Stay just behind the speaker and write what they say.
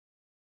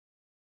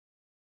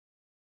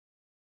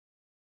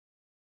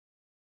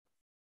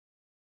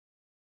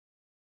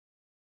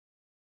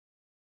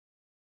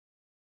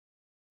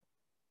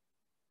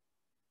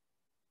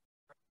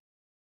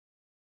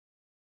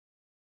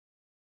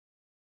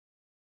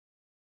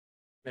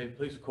May it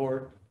please the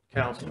court,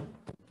 counsel.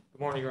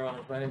 Good morning, Your Honor.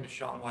 My name is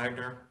Sean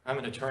Wagner. I'm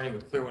an attorney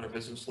with Clearwater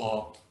Business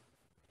Law.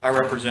 I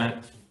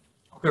represent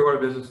Clearwater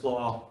Business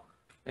Law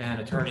and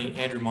attorney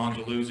Andrew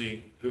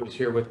Mongeluzzi, who is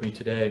here with me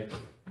today.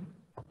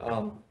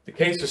 The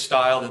case is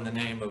styled in the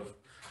name of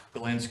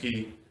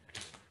Galinsky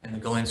and the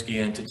Galinsky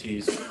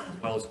entities, as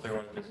well as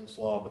Clearwater Business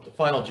Law, but the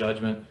final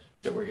judgment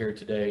that we're here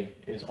today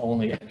is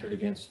only entered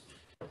against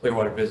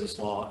Clearwater Business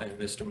Law and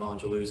Mr.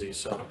 Mongeluzzi.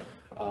 So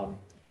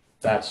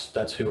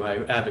that's who I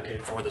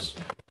advocate for this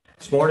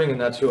morning, and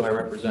that's who I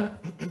represent.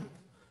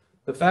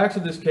 The facts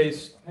of this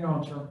case. Hang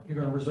on, sir. You're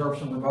going to reserve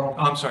some rebuttal?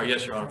 I'm sorry.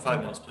 Yes, Your Honor.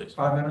 5 minutes, please.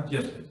 5 minutes?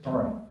 Yes, please. All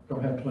right. Go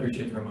ahead, please.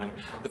 Appreciate the reminder.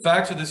 The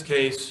facts of this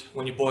case,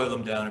 when you boil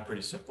them down, are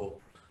pretty simple.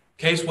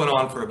 Case went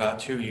on for about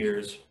 2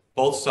 years.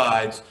 Both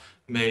sides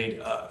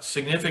made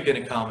significant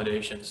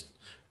accommodations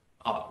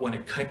when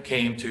it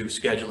came to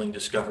scheduling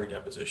discovery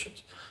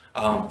depositions.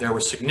 There were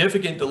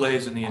significant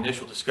delays in the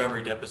initial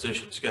discovery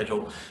deposition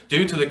schedule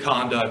due to the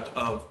conduct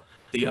of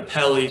the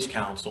appellee's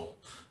counsel.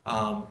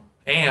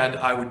 And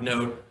I would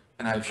note,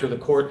 and I'm sure the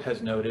court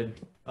has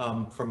noted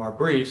from our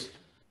briefs,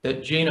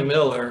 that Gina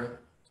Miller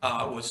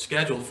was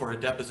scheduled for a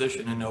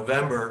deposition in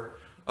November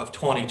of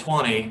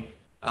 2020.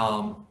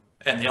 And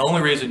the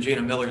only reason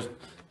Gina Miller's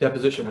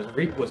deposition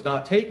was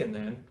not taken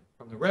then,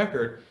 from the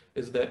record,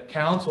 is that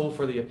counsel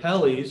for the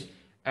appellees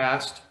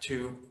asked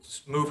to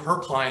move her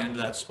client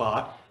into that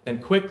spot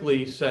and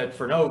quickly said,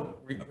 for no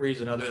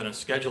reason other than a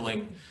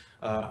scheduling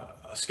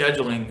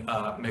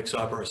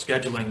mix-up or a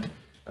scheduling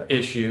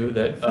issue,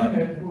 that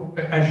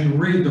as you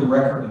read the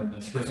record in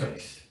this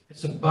case,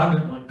 it's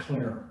abundantly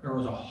clear. There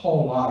was a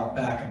whole lot of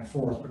back and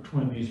forth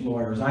between these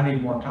lawyers. I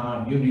need more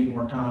time. You need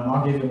more time.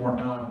 I'll give you more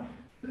time.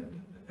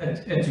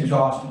 It's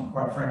exhausting,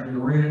 quite frankly, to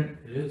read it.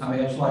 It is. I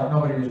mean, it's like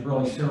nobody was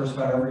really serious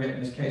about ever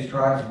getting this case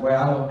tried. The way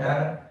I look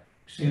at it,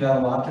 see that a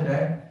lot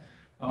today.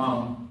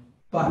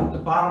 But the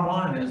bottom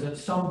line is, at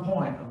some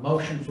point, a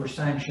motion for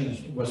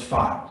sanctions was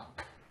filed.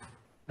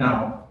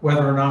 Now,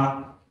 whether or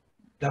not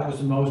that was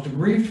the most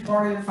aggrieved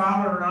party that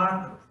filed it or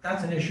not,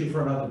 that's an issue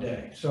for another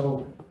day.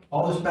 So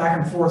all this back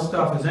and forth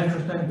stuff is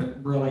interesting,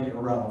 but really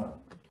irrelevant.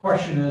 The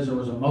question is, there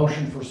was a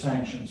motion for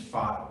sanctions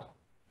filed.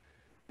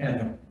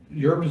 And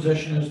your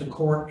position is the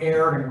court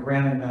erred in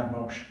granting that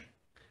motion.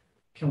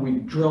 Can we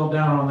drill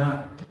down on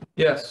that?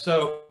 Yes,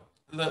 so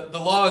the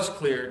law is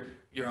clear,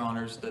 Your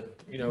Honors,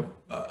 that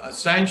a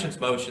sanctions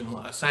motion,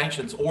 a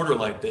sanctions order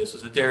like this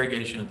is a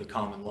derogation of the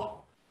common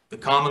law. The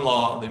common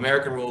law, the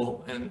American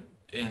rule in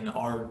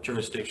our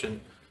jurisdiction,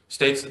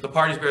 states that the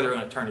parties bear their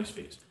own attorney's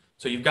fees.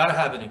 So you've got to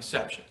have an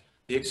exception.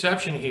 The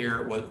exception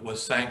here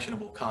was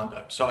sanctionable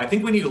conduct. So I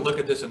think we need to look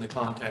at this in the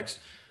context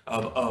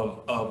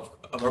of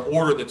an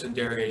order that's in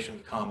derogation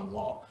of the common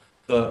law.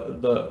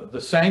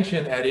 The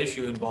sanction at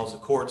issue involves the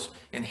court's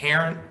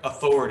inherent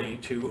authority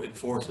to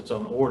enforce its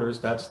own orders.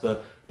 That's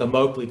the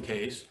Moakley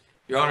case.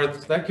 Your Honor,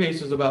 that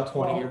case is about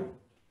 20 years.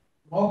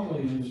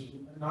 Moakley is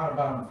not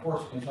about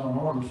enforcing its own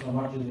orders so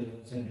much as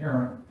its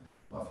inherent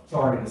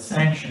authority to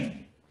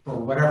sanction for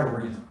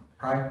whatever reason,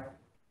 right?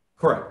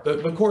 Correct.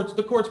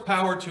 The court's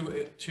power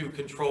to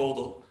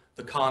control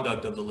the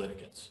conduct of the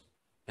litigants.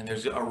 And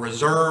there's a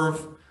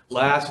reserve,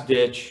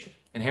 last-ditch,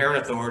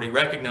 inherent authority,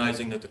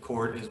 recognizing that the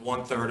court is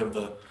 1/3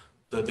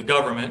 of the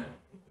government.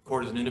 The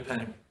court is an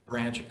independent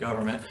branch of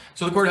government.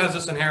 So the court has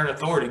this inherent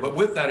authority, but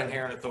with that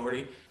inherent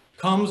authority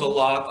comes a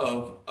lot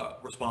of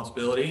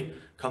responsibility,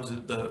 comes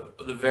the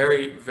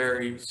very,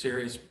 very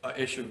serious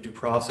issue of due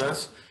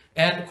process,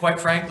 and quite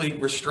frankly,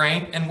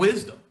 restraint and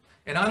wisdom.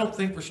 And I don't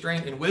think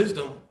restraint and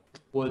wisdom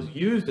was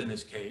used in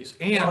this case.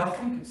 And well, I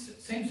think it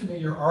seems to me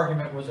your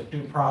argument was a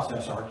due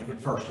process argument,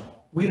 first of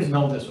all. We didn't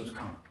know this was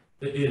coming.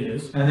 it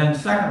is. And then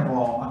second of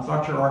all, I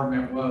thought your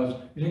argument was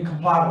you didn't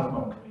comply with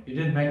Moakley. You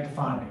didn't make the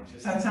findings.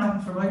 Does that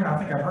sound familiar? I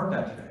think I've heard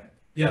that today.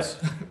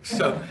 Yes.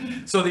 So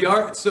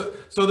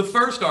the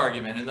first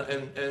argument,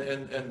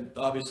 and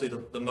obviously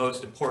the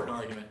most important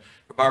argument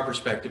from our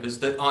perspective, is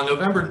that on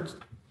November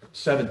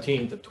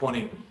 17th of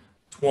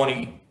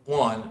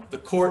 2021, the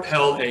court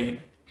held a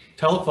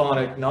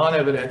telephonic,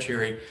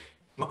 non-evidentiary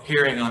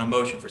hearing on a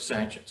motion for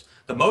sanctions.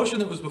 The motion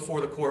that was before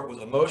the court was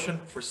a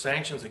motion for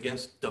sanctions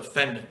against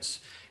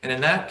defendants. And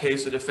in that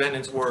case, the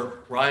defendants were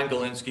Ryan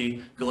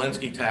Galinsky,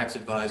 Galinsky Tax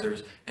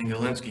Advisors, and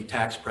Galinsky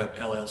Tax Prep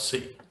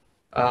LLC.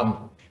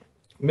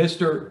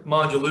 Mr.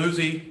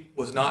 Mongeluzzi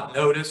was not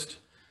noticed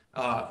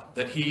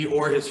that he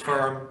or his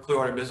firm,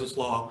 Clearwater Business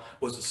Law,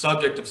 was the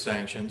subject of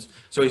sanctions.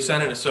 So he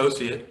sent an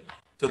associate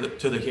to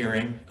the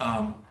hearing,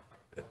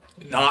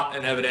 not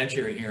an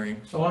evidentiary hearing.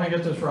 So let me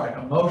get this right.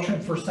 A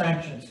motion for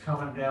sanctions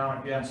coming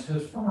down against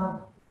his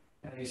firm,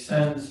 and he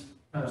sends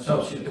an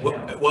associate to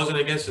him. It wasn't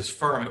against his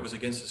firm, it was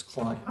against his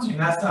clients. I mean,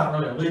 that's not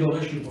really a legal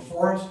issue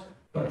before us,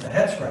 but it's a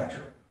head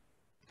scratcher.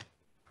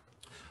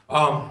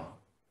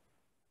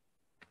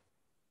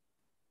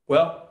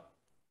 Well,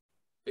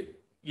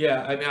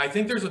 yeah, I mean, I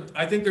think there's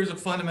a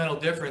fundamental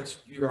difference,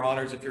 Your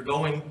Honors, if you're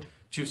going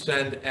to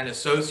send an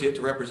associate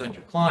to represent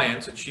your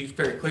clients, and she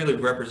very clearly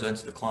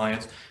represents the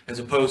clients, as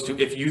opposed to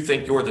if you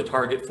think you're the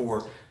target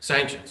for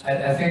sanctions.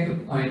 I think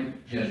the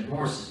point Judge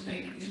Morris is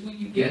making is when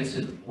you get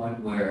to the point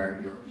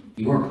where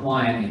your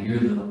client and you're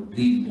the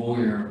lead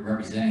lawyer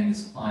representing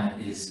this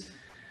client is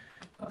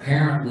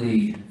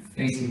apparently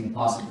facing the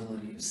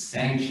possibility of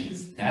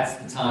sanctions, that's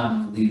the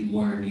time the lead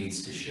lawyer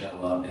needs to show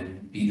up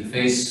and be the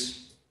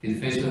face of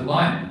the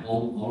client,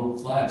 hold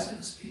the flag, so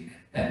to speak.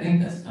 I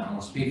think that's, I don't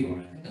want to speak for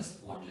it, I think that's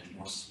the point Judge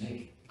Morris is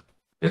making.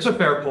 It's a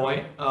fair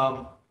point,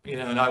 you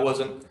know, and I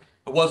wasn't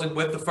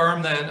with the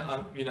firm then.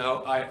 You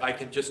know, I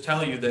can just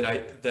tell you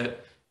that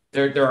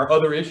there are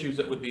other issues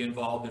that would be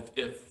involved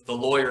if the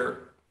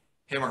lawyer,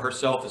 him or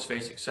herself, is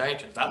facing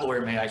sanctions. That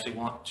lawyer may actually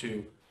want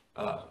to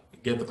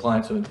give the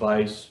client some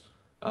advice,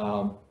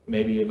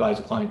 maybe advise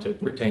the client to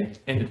retain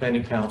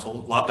independent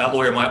counsel. That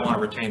lawyer might want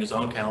to retain his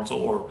own counsel,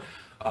 or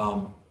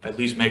at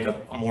least make a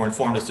more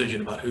informed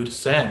decision about who to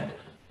send.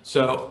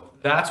 So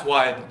that's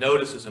why the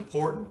notice is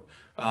important.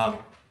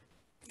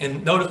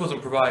 And notice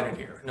wasn't provided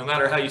here. No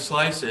matter how you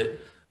slice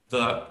it,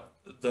 the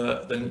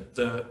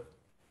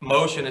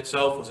motion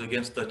itself was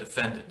against the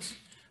defendants.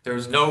 There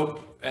was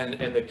no,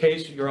 and the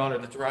case, Your Honor,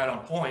 that's right on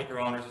point, Your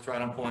Honor, that's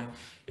right on point,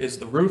 is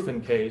the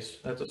Rufin case.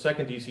 That's a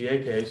second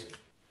DCA case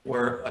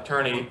where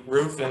Attorney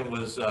Rufin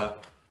was,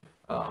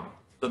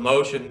 the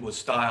motion was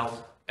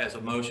styled as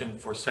a motion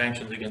for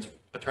sanctions against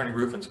Attorney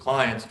Rufin's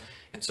clients,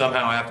 and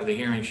somehow after the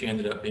hearing, she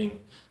ended up being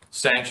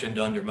sanctioned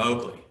under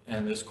Moakley,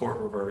 and this court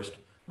reversed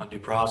on due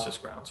process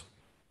grounds.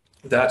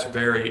 That's a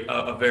very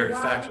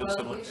factual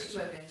similar case. The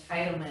issue of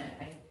entitlement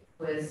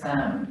was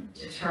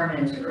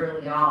determined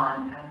early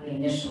on at the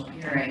initial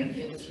hearing.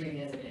 It was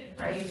revisited,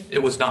 right?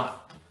 It was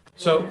not.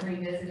 So Was it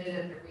revisited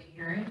at the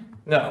rehearing?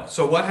 no.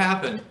 So what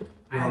happened?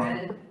 I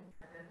read the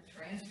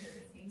transcript.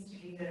 It seems to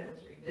be that it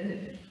was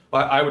revisited.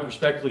 I would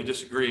respectfully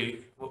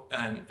disagree,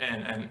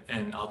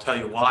 and I'll tell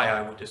you why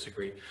I would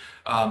disagree.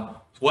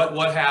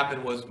 What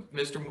happened was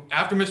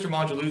after Mr.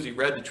 Mongeluzzi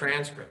read the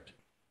transcript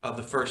of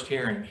the first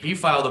hearing, he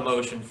filed a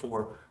motion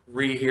for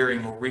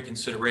rehearing or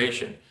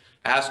reconsideration,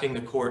 asking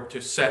the court to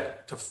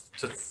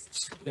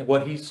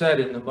what he said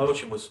in the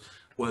motion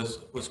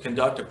was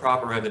conduct a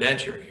proper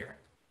evidentiary hearing.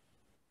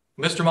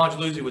 Mr.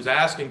 Mongeluzzi was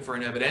asking for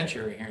an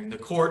evidentiary hearing. The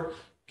court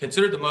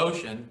considered the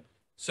motion,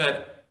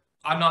 said,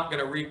 I'm not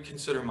going to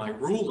reconsider my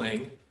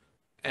ruling,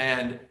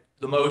 and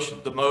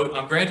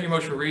I'm granting your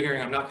motion for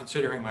rehearing, I'm not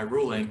considering my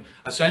ruling,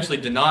 essentially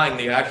denying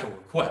the actual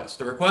request.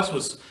 The request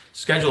was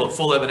schedule a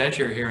full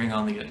evidentiary hearing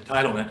on the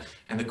entitlement,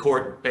 and the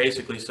court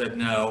basically said,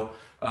 no,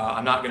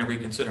 I'm not going to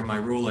reconsider my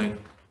ruling,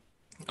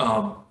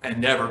 and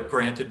never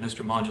granted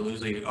Mr.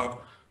 Mongeluzzi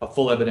a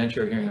full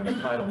evidentiary hearing on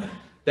entitlement.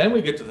 Then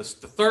we get to the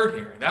third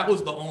hearing. That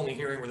was the only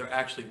hearing where there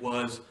actually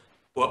was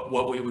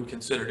what we would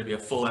consider to be a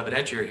full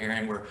evidentiary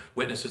hearing, where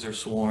witnesses are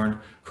sworn,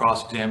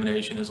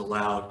 cross-examination is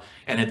allowed.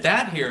 And at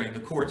that hearing, the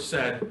court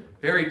said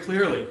very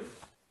clearly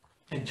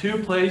in two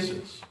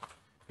places,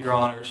 Your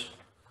Honors.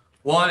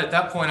 One, at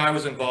that point, I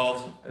was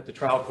involved at the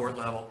trial court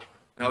level,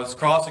 and I was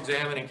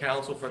cross-examining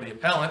counsel for the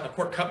appellant. The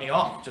court cut me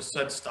off, just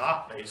said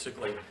stop,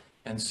 basically,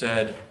 and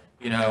said,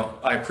 you know,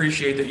 I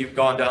appreciate that you've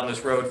gone down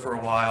this road for a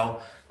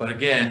while, but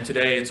again,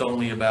 today it's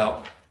only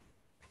about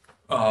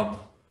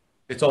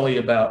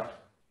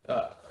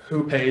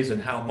who pays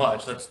and how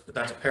much. That's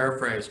a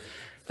paraphrase.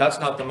 That's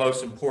not the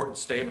most important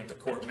statement the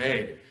court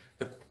made.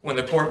 When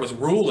the court was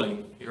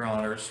ruling, Your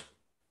Honors,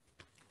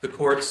 the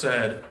court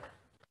said,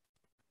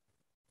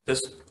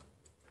 this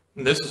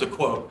is a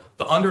quote,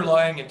 the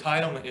underlying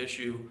entitlement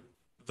issue,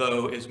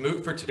 though, is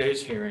moot for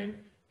today's hearing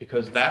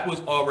because that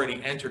was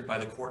already entered by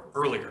the court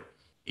earlier,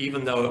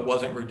 even though it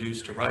wasn't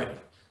reduced to writing.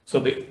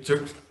 So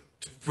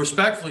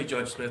respectfully,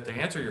 Judge Smith, to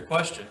answer your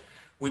question,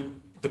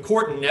 the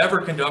court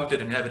never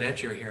conducted an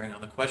evidentiary hearing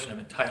on the question of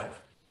entitlement.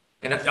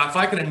 And if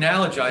I could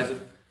analogize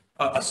it,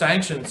 a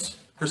sanctions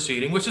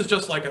proceeding, which is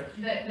just like a...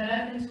 But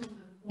up until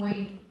the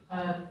point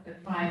of the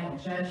final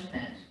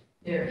judgment,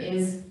 there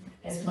is,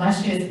 as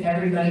much as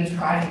everybody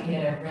tried to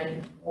get a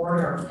written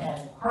order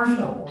and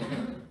partial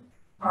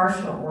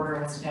order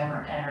was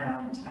never entered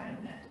on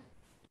entitlement.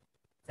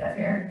 Is that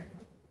fair?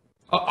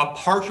 A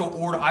partial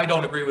order, I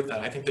don't agree with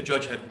that. I think the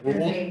judge had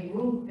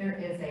ruled. There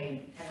is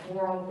an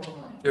oral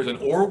ruling. There's an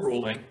oral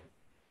ruling.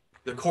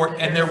 The court,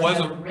 and there was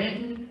a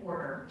written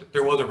order.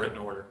 There was a written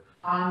order.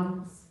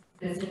 On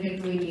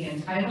specifically the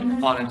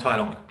entitlement? On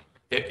entitlement.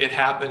 It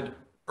happened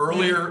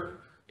earlier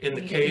in the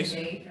case.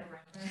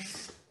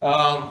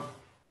 I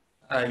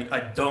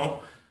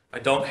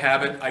don't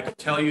have it. I can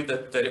tell you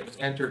that it was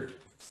entered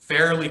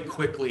fairly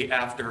quickly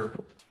after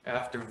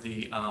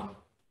the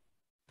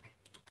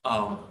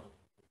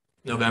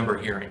November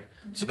hearing.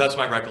 So that's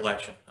my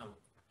recollection.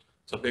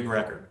 It's a big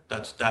record.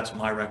 That's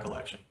my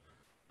recollection.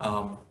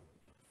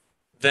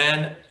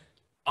 Then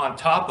on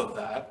top of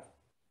that,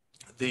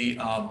 the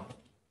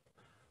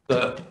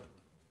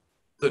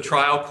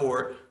trial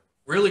court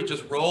really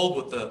just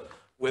rolled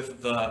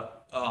with the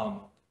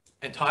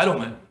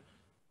entitlement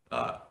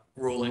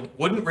ruling,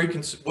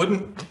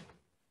 wouldn't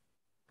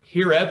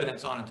hear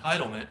evidence on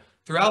entitlement,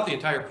 throughout the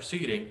entire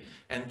proceeding,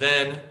 and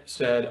then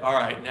said, all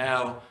right,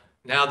 now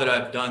that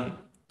I've done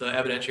the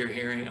evidentiary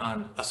hearing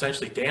on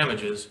essentially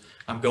damages,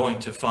 I'm going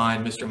to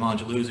find Mr.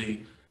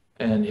 Mongeluzzi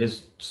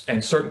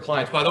and certain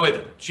clients. By the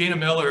way, Gina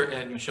Miller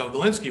and Michelle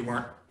Galinsky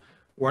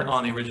weren't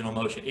on the original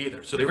motion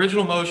either. So the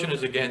original motion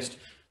is against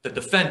the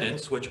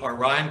defendants, which are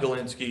Ryan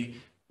Galinsky,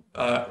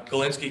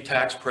 Galinsky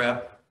Tax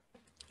Prep,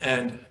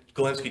 and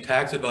Galinsky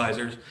Tax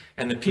Advisors,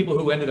 and the people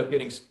who ended up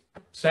getting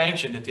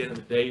sanctioned at the end of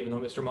the day, even though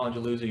Mr.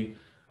 Mongeluzzi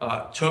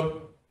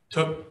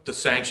took the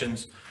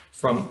sanctions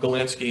from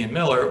Galinsky and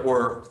Miller,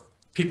 were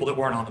people that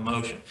weren't on the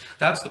motion.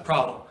 That's the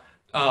problem.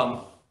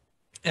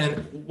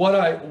 And what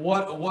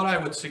I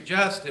would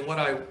suggest and what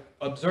I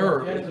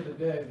observed. At the end of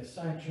the day, the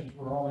sanctions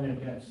were only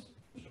against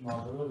Mr.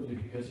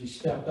 Mongeluzzi because he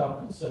stepped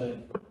up and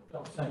said,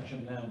 don't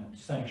sanction them,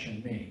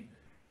 sanction me.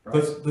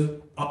 Right?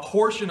 A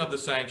portion of the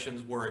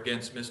sanctions were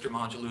against Mr.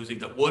 Mongeluzzi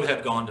that would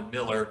have gone to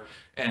Miller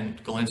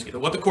and Galinsky.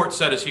 What the court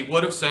said is he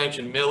would have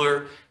sanctioned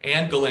Miller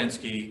and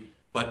Galinsky,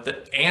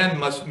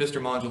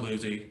 Mr.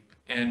 Mongeluzzi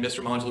and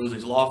Mr.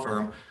 Mongeluzzi's law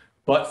firm,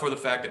 but for the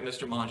fact that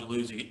Mr.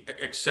 Mongeluzzi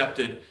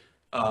accepted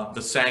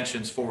the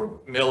sanctions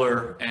for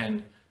Miller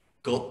and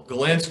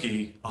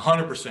Galinsky,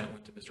 100%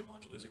 went to Mr.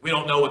 Mongeluzzi. We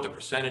don't know what the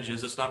percentage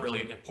is. It's not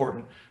really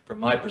important from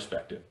my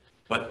perspective.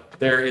 But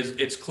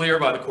it's clear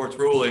by the court's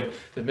ruling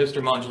that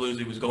Mr.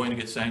 Mongeluzzi was going to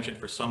get sanctioned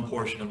for some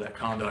portion of that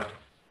conduct.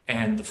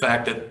 And the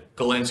fact that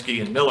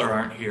Galinsky and Miller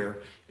aren't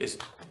here is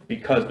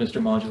because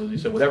Mr. Mongeluzzi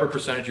said, whatever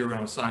percentage you're going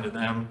to assign to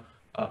them,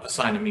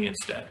 assign to me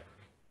instead.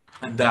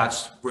 And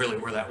that's really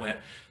where that went.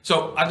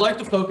 So I'd like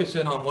to focus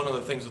in on one of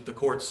the things that the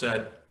court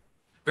said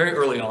very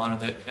early on,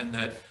 and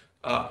that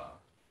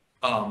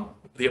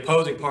the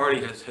opposing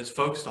party has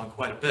focused on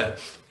quite a bit.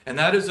 And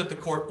that is that the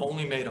court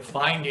only made a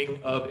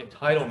finding of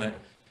entitlement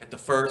at the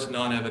first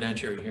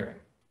non-evidentiary hearing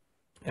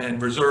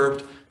and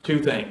reserved two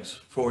things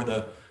for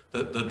the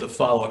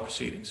follow-up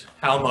proceedings: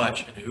 how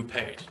much and who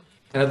pays.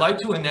 And I'd like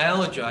to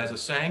analogize a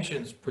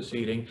sanctions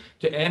proceeding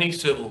to any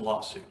civil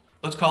lawsuit.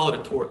 Let's call it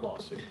a tort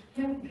lawsuit.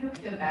 Can we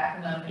go back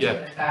a moment Yeah. to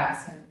the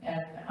facts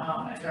and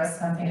address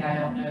something I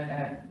don't know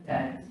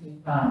that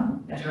you've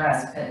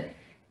addressed, but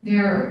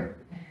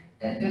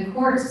the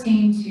court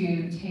seemed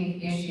to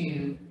take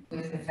issue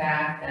with the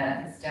fact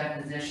that this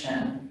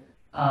deposition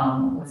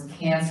was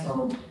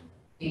canceled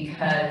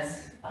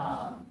because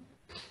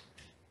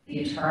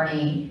the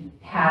attorney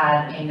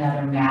had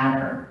another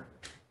matter,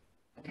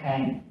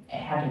 okay? It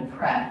had to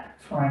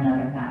prep for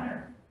another matter.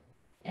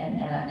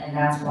 And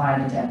that's why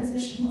the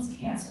deposition was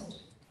canceled.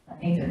 I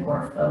think the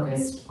court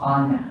focused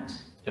on that.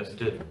 Yes, it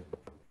did.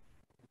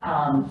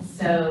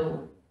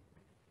 So,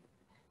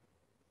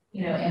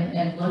 you know,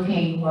 and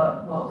looking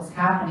what was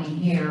happening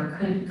here,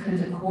 could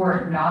the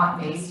court not,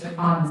 based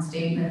upon the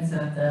statements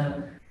of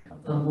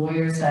the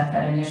lawyers at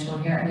that initial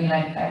hearing, I mean,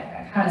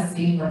 I kind of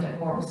see what the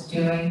court was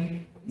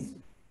doing. He's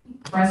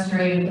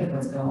frustrated with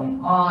what's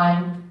going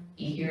on.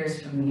 He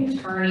hears from the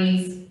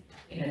attorneys.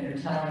 You know, they're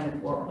telling the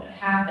court what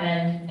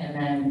happened, and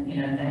then, you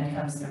know, then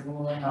comes the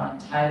ruling on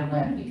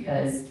entitlement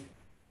because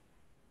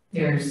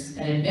there's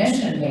an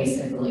admission,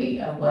 basically,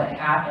 of what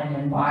happened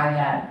and why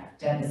that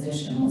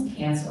deposition was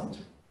canceled.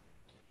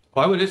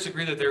 Well, I would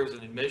disagree that there was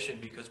an admission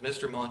because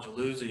Mr.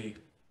 Mongeluzzi,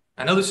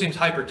 I know this seems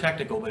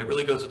hyper-technical, but it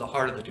really goes to the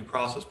heart of the due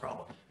process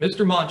problem.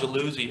 Mr.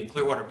 Mongeluzzi and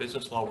Clearwater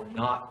Business Law were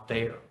not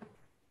there.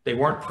 They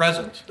weren't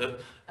present.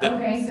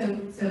 Okay,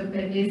 but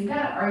is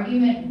that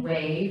argument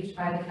waived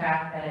by the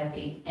fact that at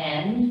the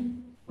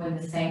end, when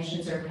the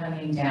sanctions are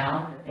coming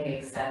down, that they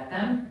accept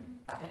them?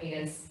 I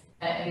mean,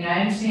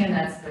 I understand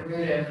that's the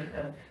root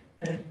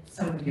of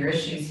some of your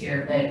issues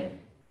here, but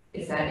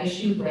is that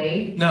issue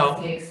waived? No.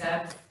 Does he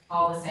accept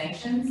all the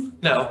sanctions?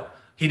 No,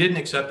 he didn't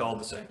accept all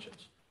the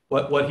sanctions.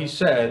 What he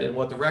said and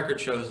what the record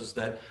shows is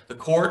that the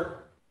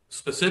court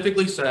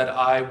specifically said,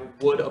 I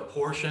would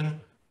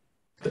apportion.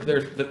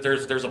 There's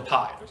a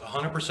pie. There's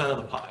 100% of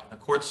the pie. And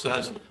the court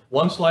says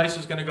one slice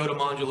is going to go to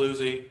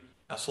Mongeluzzi,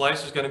 a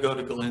slice is going to go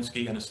to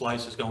Galinsky, and a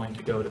slice is going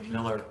to go to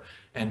Miller.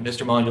 And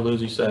Mr.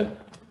 Mongeluzzi said,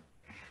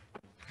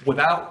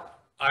 without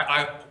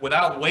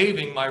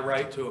waiving my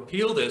right to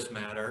appeal this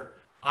matter,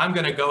 I'm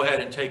going to go ahead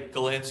and take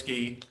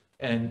Galinsky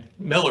and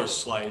Miller's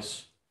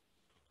slice.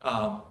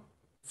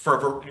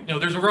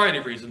 There's a variety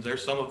of reasons there.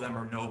 Some of them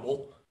are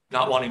noble,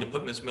 not wanting to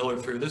put Ms. Miller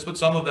through this, but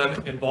some of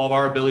them involve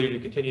our ability to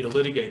continue to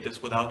litigate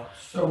this without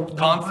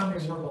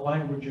conflict. So, where the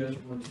language is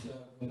was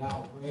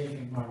without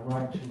waiving my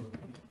right to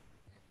appeal.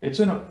 It's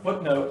in a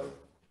footnote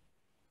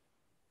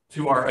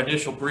to our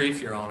initial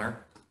brief, Your Honor.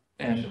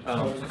 And,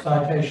 So it's a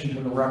citation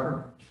to the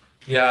record.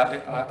 yeah,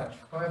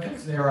 If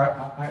it's there,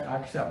 I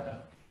accept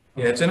that.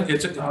 it's I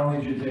don't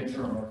need you to dig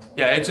through it.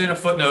 Yeah, it's in a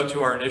footnote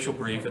to our initial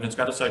brief, and it's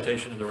got a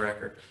citation to the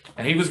record.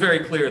 And he was very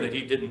clear that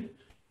he didn't,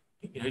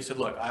 he said,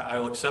 look,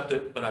 I'll accept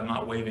it, but I'm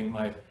not waiving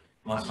my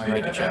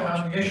right to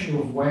challenge. On the issue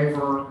of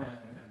waiver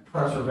and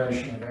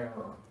preservation of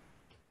error,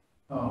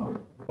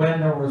 when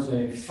there was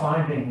a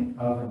finding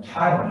of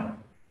entitlement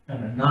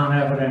and a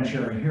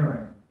non-evidentiary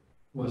hearing,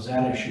 was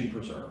that issue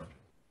preserved?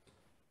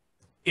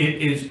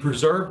 it is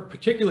preserved,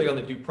 particularly on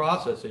the due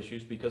process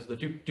issues, because the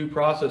due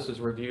process is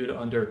reviewed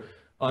under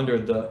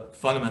the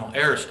fundamental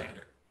error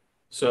standard.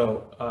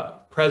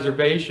 So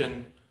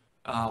preservation,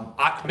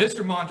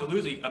 Mr.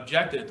 Mongeluzzi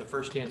objected at the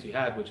first chance he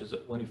had, which is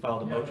when he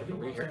filed a motion for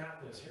rehearing.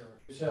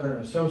 You said an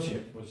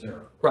associate was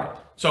there. Right.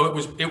 So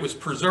it was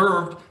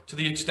preserved to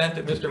the extent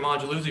that Mr.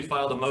 Mongeluzzi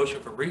filed a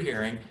motion for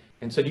rehearing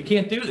and said, you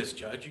can't do this,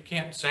 Judge. You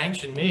can't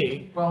sanction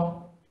me.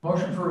 Well,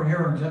 motion for a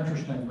hearing is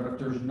interesting, but if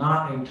there's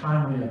not a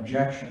timely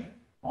objection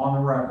on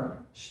the record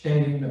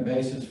stating the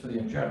basis for the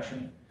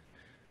objection,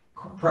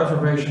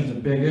 preservation is a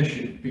big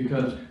issue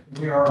because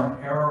we are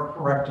an error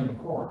correcting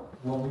court.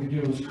 What we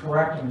do is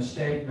correct a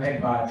mistake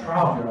made by a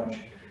trial judge.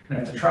 And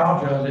if the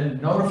trial judge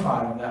isn't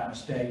notified of that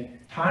mistake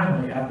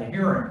timely at the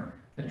hearing,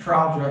 the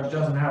trial judge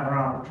doesn't have an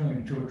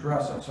opportunity to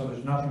address it, so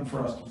there's nothing for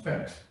us to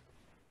fix.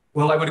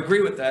 Well, I would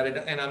agree with that,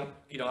 and I'm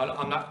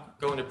not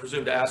going to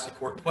presume to ask the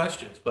court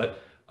questions, but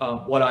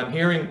what I'm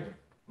hearing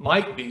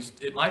might be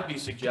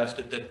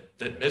suggested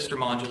that Mr.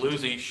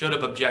 Mongeluzzi should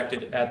have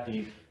objected at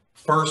the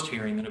first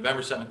hearing, the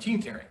November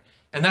 17th hearing,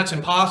 and that's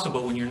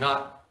impossible when you're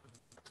not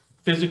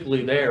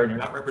physically there and you're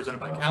not represented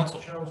by counsel.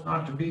 It chose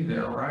not to be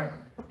there, right?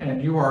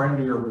 And you are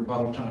into your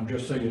rebuttal time,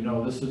 just so you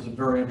know. This is a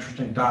very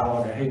interesting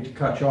dialogue. I hate to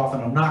cut you off,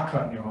 and I'm not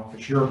cutting you off.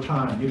 It's your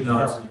time. Use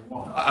whatever you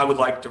want. I would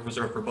like to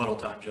reserve rebuttal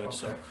time, Judge,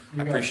 so Okay.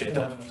 I appreciate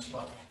that.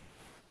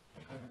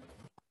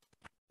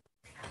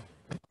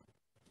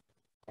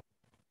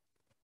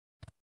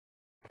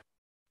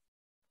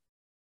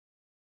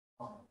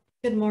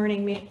 Good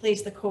morning, may it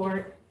please the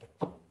court.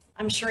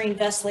 I'm Shireen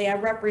Vesley. I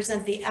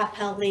represent the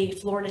appellee,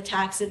 Florida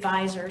Tax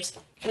Advisors.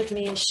 With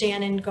me is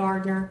Shannon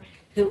Gardner,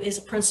 who is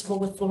a principal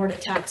with Florida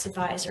Tax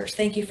Advisors.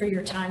 Thank you for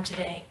your time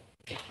today.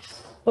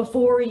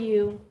 Before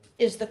you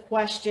is the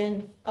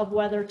question of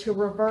whether to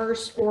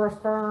reverse or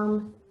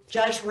affirm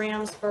Judge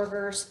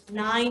Ramsberger's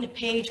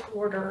 9-page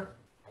order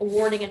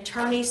awarding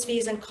attorney's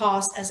fees and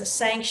costs as a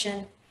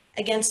sanction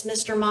against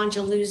Mr.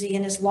 Mongeluzzi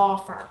and his law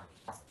firm.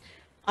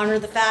 Under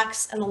the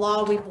facts and the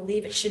law, we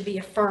believe it should be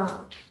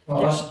affirmed.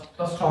 Well,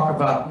 let's talk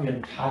about the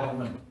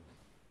entitlement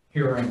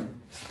hearing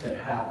that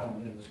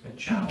happened and has been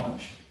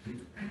challenged.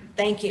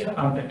 Thank you.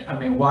 I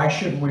mean, why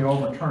shouldn't we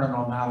overturn it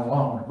on that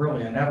alone?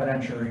 Really, an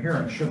evidentiary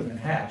hearing should have been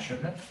had,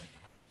 shouldn't it?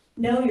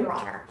 No, Your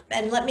Honor.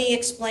 And let me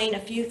explain a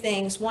few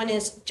things. One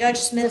is Judge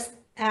Smith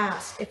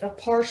asked if a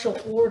partial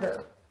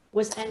order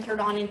was entered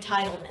on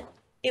entitlement.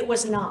 It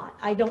was not.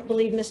 I don't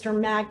believe Mr.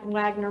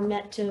 Wagner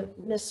meant to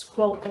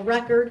misquote the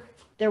record.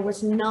 There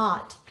was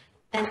not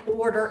an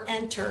order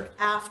entered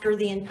after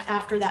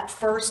that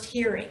first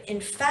hearing. In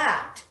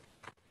fact,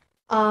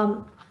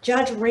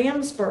 Judge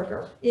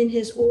Ramsberger, in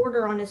his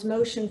order on his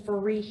motion for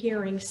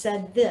rehearing,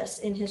 said this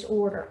in his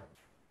order: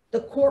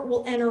 the court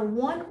will enter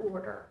one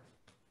order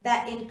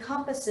that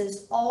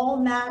encompasses all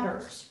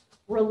matters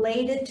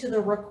related to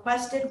the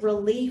requested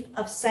relief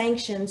of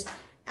sanctions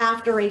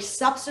after a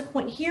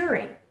subsequent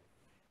hearing,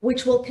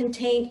 which will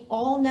contain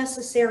all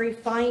necessary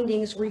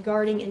findings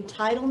regarding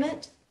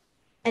entitlement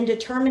and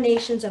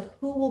determinations of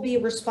who will be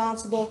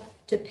responsible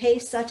to pay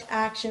such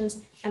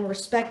actions and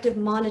respective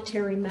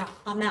monetary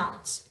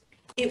amounts.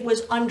 It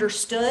was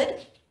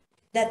understood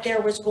that there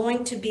was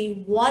going to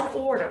be one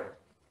order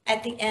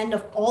at the end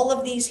of all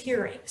of these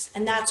hearings,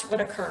 and that's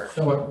what occurred.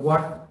 So at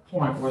what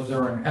point was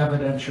there an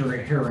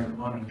evidentiary hearing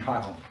on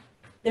entitlement?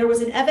 There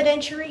was an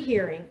evidentiary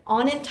hearing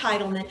on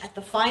entitlement at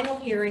the final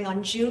hearing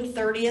on June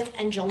 30th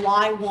and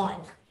July 1.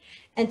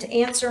 And to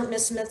answer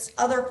Ms. Smith's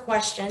other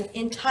question,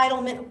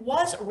 entitlement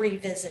was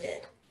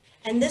revisited.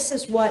 And this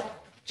is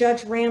what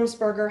Judge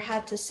Ramsberger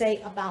had to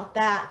say about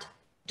that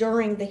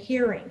during the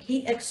hearing.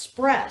 He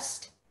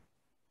expressed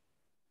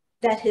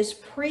that his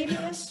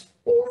previous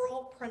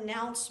oral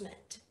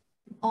pronouncement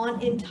on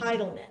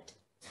entitlement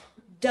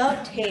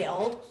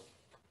dovetailed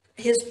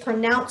his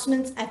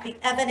pronouncements at the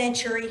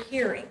evidentiary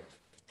hearing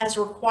as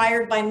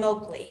required by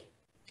Moakley.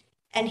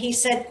 And he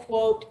said,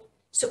 quote,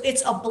 so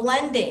it's a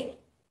blending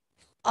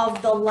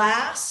of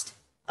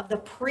the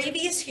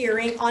previous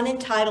hearing on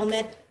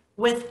entitlement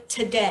with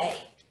today.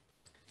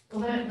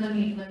 Well, let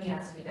me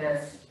ask you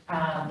this.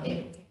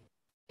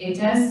 It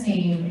does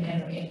seem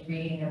in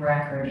reading the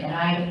record, and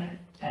I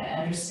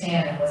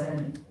understand it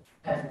wasn't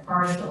a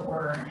partial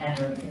order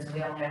entered, because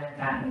we all know what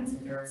that means.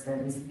 If there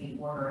is the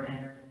order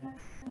entered in that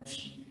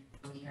motion,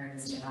 the hearing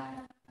is denied.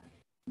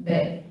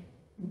 But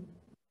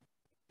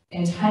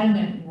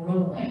entitlement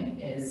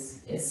ruling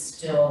is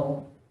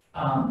still,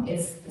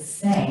 it's the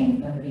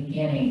same from the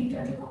beginning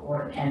that the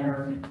court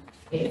entered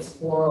its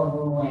oral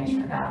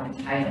ruling about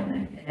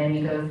entitlement. And then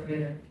you go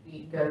through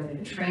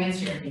the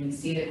transcript and you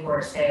see the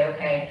court say,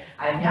 okay,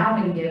 I've now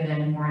been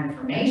given more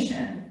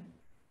information.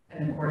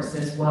 And the court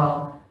says,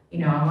 well,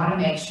 I want to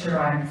make sure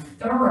I'm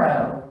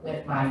thorough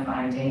with my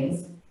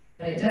findings,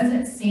 but it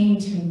doesn't seem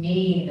to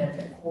me that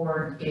the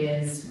court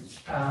is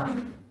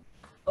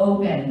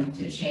open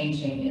to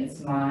changing its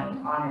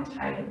mind on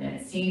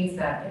entitlement. It seems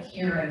that the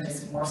hearing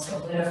just more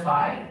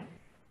solidified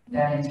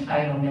that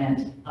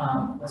entitlement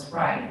was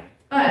right.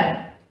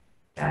 But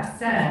that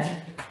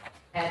said,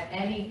 at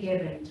any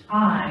given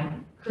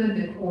time, could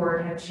the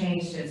court have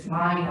changed its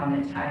mind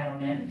on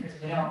entitlement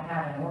because we don't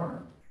have an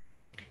order?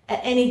 At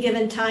any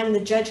given time,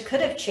 the judge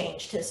could have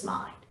changed his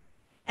mind.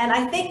 And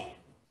I think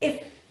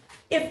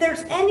if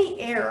there's any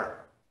error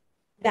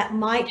that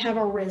might have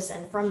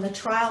arisen from the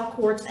trial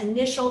court's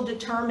initial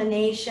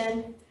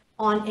determination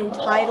on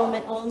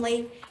entitlement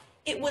only,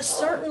 it was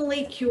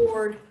certainly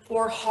cured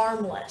or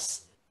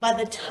harmless by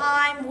the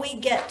time we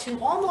get to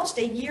almost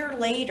a year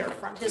later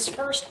from his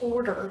first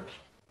order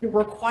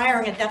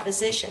requiring a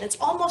deposition. It's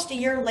almost a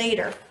year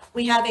later,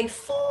 we have a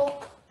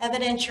full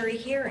evidentiary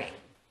hearing,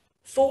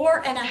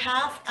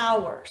 4.5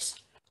 hours,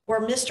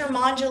 where Mr.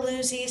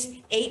 Mongeluzzi's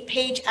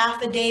 8-page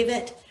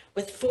affidavit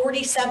with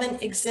 47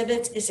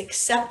 exhibits is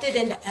accepted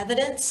into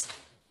evidence,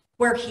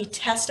 where he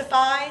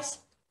testifies,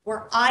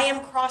 where I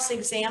am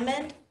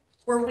cross-examined,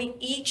 where we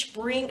each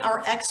bring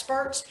our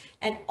experts,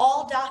 and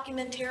all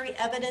documentary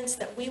evidence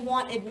that we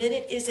want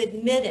admitted is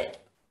admitted,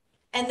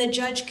 and the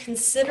judge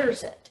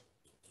considers it.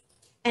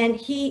 And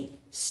he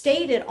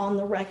stated on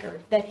the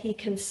record that he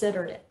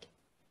considered it.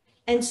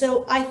 And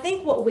so I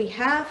think what we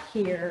have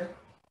here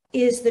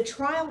is the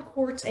trial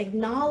court's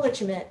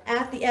acknowledgement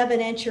at the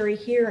evidentiary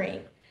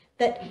hearing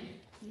that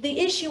the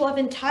issue of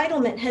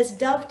entitlement has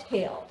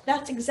dovetailed.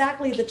 That's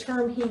exactly the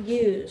term he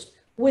used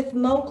with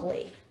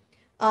Moakley.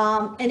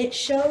 And it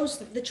shows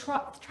that the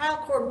trial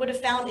court would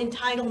have found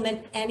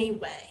entitlement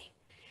anyway.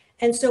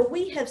 And so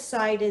we have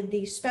cited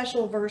the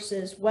Special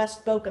versus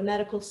West Boca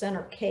Medical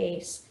Center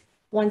case,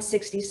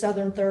 160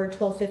 Southern 3rd,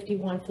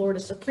 1251 Florida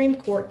Supreme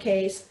Court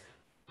case.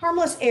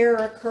 Harmless error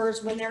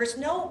occurs when there is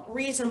no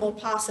reasonable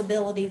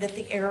possibility that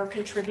the error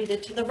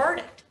contributed to the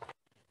verdict.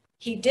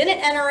 He didn't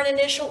enter an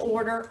initial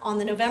order on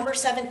the November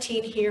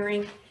 17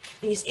 hearing.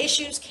 These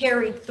issues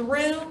carried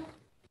through,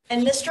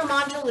 and Mr.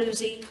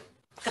 Mongeluzzi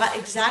got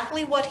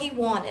exactly what he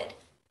wanted,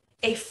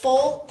 a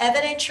full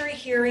evidentiary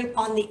hearing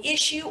on the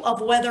issue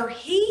of whether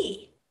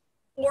he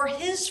or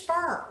his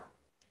firm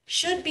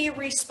should be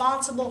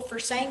responsible for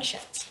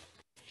sanctions.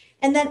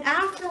 And then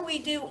after we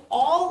do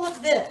all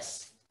of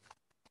this,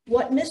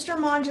 what Mr.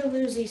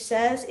 Mongeluzzi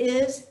says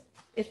is,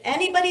 if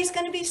anybody's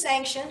going to be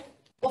sanctioned,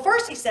 well,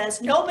 first he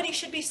says nobody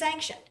should be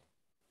sanctioned.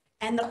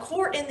 And the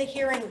court in the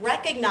hearing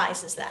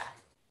recognizes that.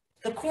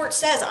 The court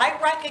says, I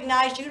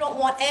recognize you don't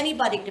want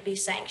anybody to be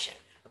sanctioned.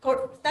 Of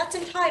course, that's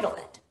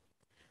entitlement.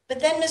 But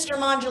then Mr.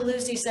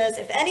 Mongeluzzi says,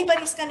 if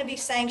anybody's going to be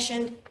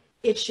sanctioned,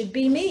 it should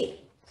be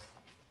me.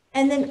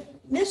 And then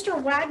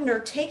Mr. Wagner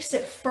takes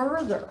it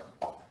further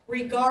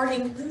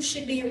regarding who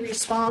should be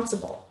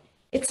responsible.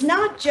 It's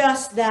not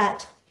just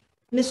that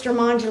Mr.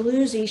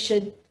 Mongeluzzi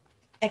should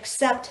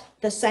accept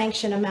the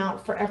sanction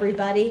amount for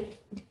everybody.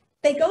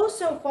 They go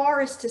so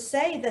far as to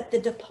say that the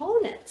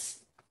deponents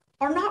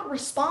are not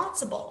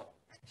responsible.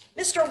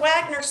 Mr.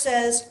 Wagner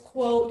says,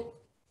 quote,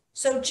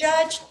 so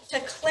Judge,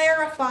 to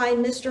clarify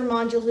Mr.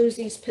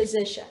 Mongeluzzi's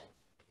position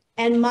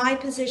and my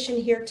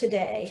position here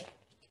today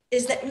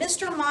is that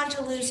Mr.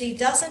 Mongeluzzi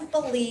doesn't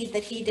believe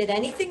that he did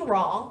anything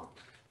wrong.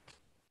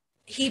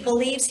 He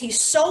believes he's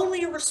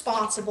solely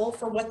responsible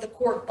for what the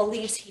court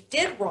believes he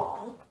did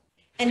wrong,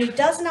 and he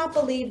does not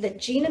believe that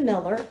Gina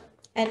Miller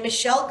and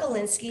Michelle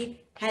Galinsky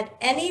had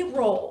any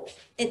role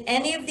in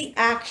any of the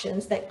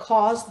actions that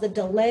caused the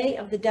delay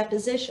of the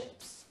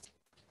depositions.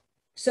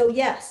 So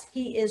yes,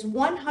 he is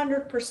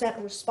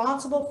 100%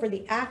 responsible for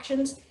the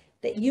actions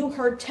that you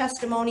heard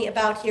testimony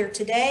about here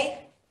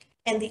today,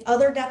 and the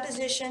other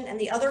deposition and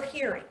the other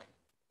hearing.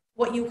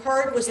 What you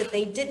heard was that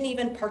they didn't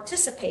even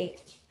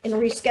participate in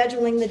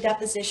rescheduling the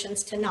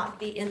depositions to not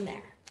be in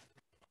there.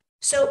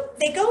 So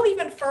they go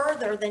even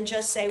further than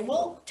just say,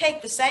 we'll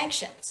take the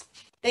sanctions.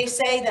 They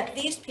say that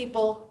these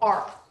people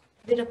are,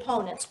 the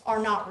deponents are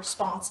not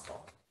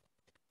responsible.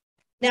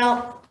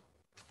 Now,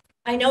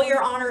 I know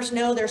your honors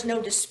know there's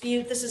no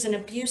dispute. This is an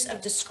abuse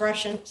of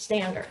discretion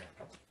standard.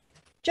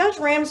 Judge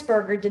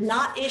Ramsberger did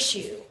not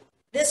issue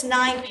this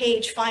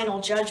 9-page final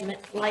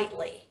judgment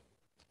lightly.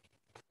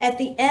 At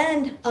the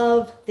end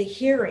of the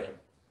hearing,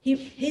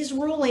 his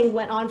ruling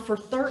went on for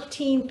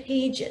 13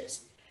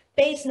 pages,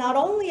 based not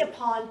only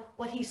upon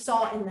what he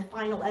saw in the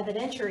final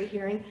evidentiary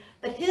hearing,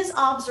 but his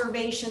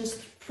observations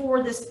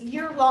for this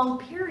year-long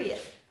period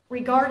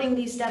regarding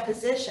these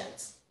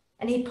depositions.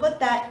 And he put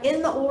that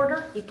in the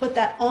order, he put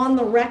that on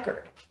the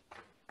record.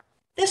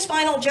 This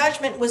final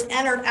judgment was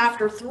entered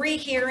after 3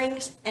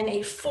 hearings and a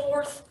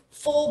 4th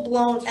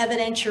full-blown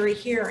evidentiary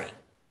hearing,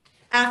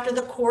 after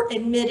the court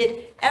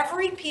admitted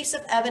every piece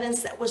of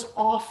evidence that was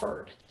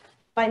offered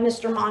by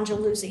Mr.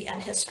 Mongeluzzi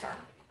and his firm.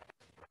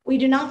 We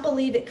do not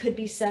believe it could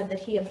be said that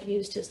he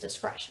abused his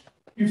discretion.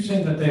 You've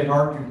seen that they've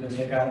argued that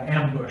they got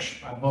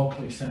ambushed by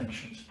Moakley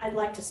sanctions. I'd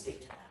like to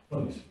speak to that.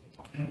 Please.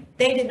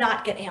 They did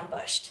not get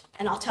ambushed,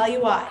 and I'll tell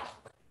you why.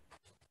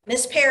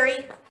 Ms.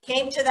 Perry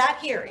came to that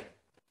hearing,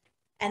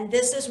 and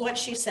this is what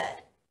she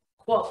said,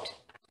 quote,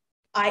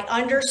 I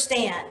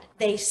understand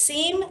they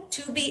seem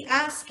to be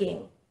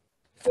asking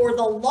for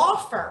the law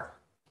firm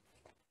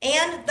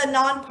and the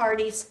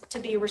non-parties to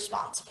be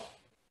responsible.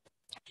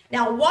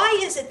 Now, why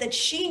is it that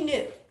she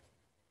knew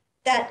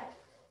that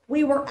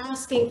we were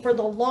asking for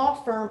the law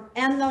firm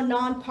and the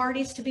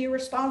non-parties to be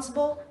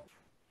responsible?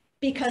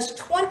 Because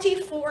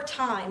 24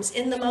 times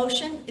in the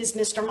motion is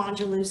Mr.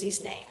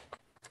 Mongeluzzi's name.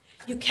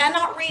 You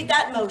cannot read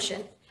that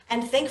motion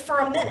and think for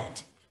a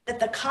minute that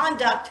the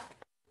conduct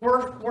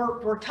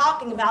we're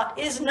talking about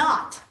is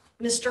not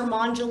Mr.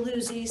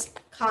 Mongeluzzi's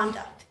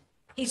conduct.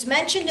 He's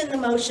mentioned in the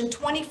motion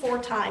 24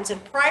 times,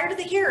 and prior to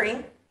the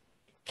hearing,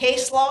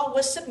 case law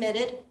was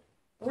submitted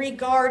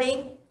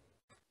regarding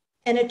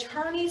an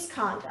attorney's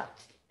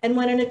conduct and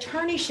when an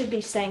attorney should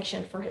be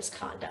sanctioned for his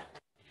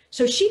conduct.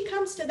 So she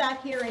comes to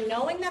that hearing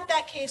knowing that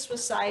that case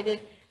was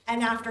cited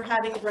and after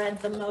having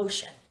read the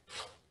motion.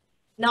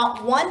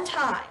 Not one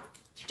time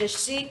did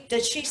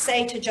she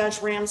say to Judge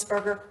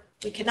Ramsberger,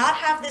 we cannot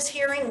have this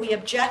hearing, we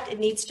object, it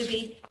needs to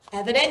be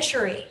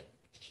evidentiary.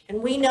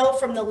 And we know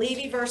from the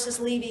Levy versus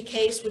Levy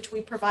case, which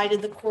we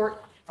provided the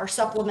court our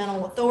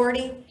supplemental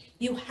authority,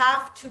 you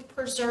have to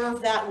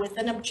preserve that with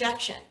an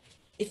objection.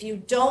 If you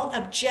don't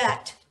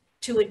object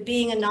to it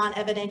being a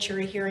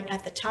non-evidentiary hearing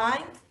at the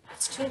time,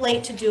 it's too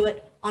late to do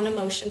it on a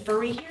motion for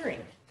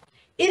rehearing.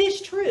 It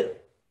is true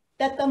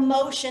that the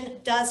motion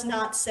does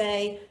not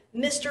say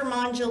Mr.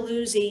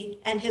 Mongeluzzi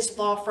and his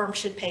law firm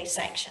should pay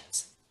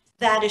sanctions.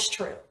 That is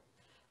true.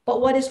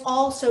 But what is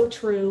also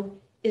true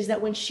is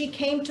that when she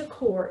came to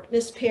court,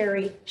 Ms.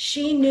 Perry,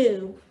 she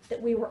knew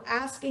that we were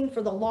asking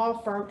for the law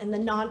firm and the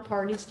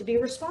non-parties to be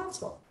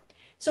responsible.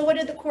 So what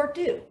did the court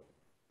do?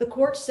 The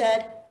court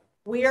said,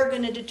 we are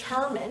going to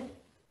determine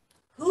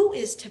who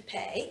is to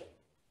pay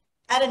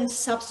at a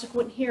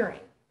subsequent hearing.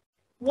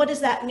 What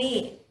does that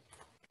mean?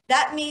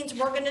 That means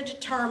we're going to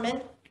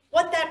determine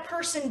what that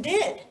person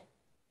did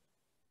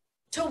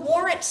to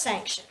warrant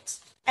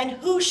sanctions and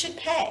who should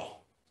pay.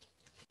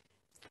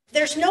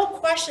 There's no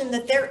question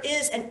that there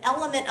is an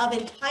element of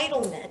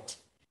entitlement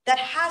that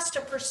has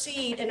to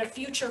proceed in a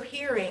future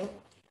hearing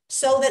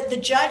so that the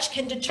judge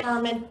can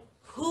determine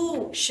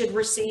who should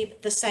receive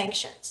the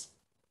sanctions.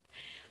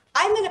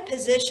 I'm in a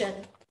position,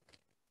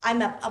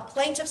 I'm a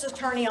plaintiff's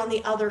attorney on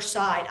the other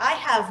side. I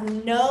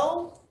have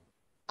no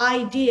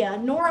idea,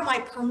 nor am I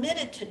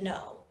permitted to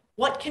know,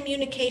 what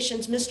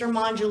communications Mr.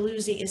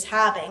 Mongeluzzi is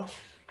having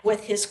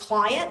with his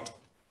client,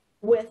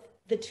 with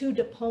the two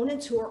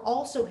deponents who are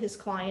also his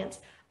clients,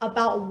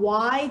 about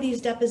why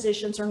these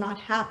depositions are not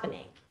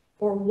happening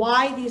or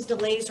why these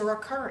delays are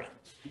occurring.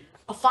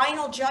 A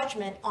final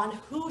judgment on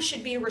who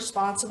should be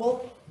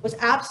responsible was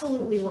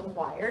absolutely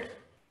required.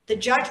 The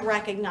judge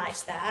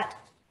recognized that.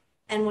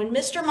 And when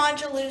Mr.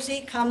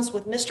 Mongeluzzi comes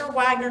with Mr.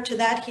 Wagner to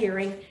that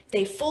hearing,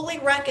 they fully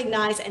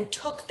recognized and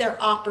took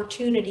their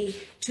opportunity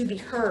to be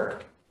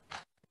heard.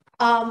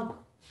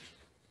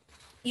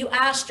 You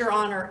asked, Your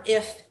Honor,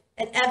 if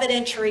an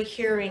evidentiary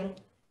hearing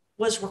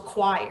was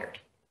required.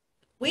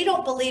 We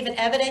don't believe an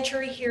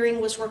evidentiary hearing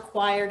was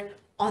required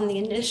on the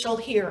initial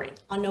hearing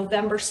on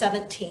November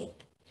 17th.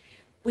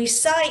 We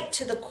cite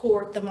to the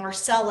court the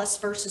Marcellus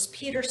versus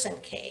Peterson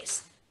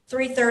case,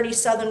 330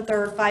 Southern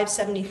 3rd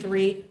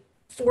 573,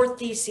 4th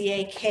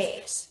DCA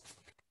case.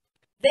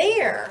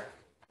 There,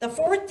 the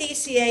 4th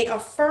DCA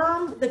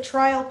affirmed the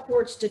trial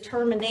court's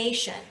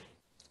determination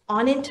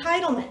on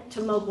entitlement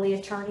to Mobley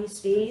attorney's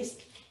fees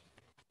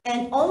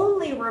and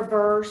only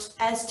reversed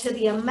as to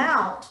the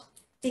amount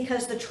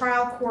because the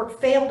trial court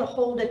failed to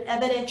hold an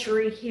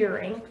evidentiary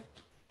hearing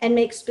and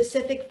make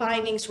specific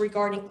findings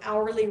regarding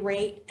hourly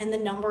rate and the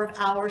number of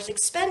hours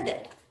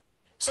expended.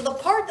 So the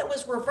part that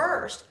was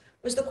reversed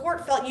was the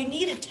court felt you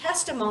needed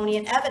testimony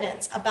and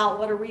evidence about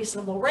what a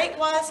reasonable rate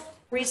was,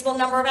 reasonable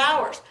number of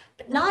hours,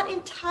 but not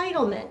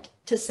entitlement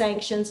to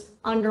sanctions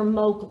under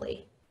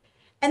Mobley.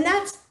 And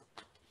that's,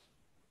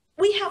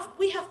 we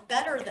have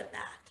better than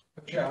that.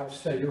 But yeah, I would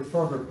say your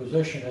further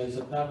position is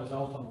that that was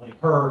ultimately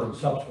heard in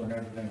subsequent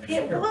evidence.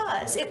 It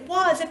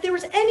was. If there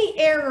was any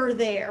error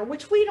there,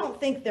 which we don't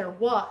think there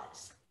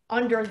was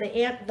under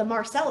the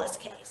Marcellus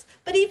case,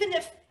 but even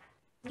if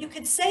you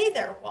could say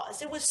there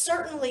was, it was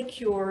certainly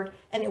cured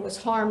and it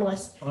was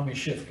harmless. Let me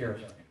shift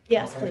gears.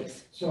 Yes, Okay.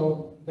 please.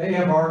 So they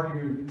have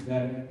argued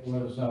that it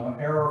was an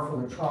error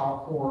for the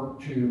trial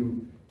court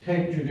to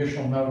take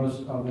judicial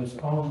notice of its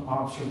own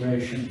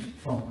observations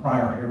from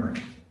prior hearings.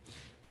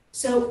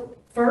 So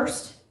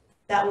first,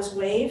 that was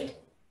waived.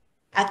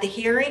 At the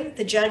hearing,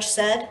 the judge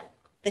said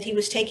that he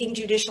was taking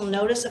judicial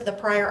notice of the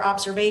prior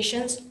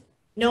observations.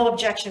 No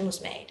objection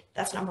was made.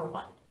 That's number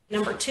one.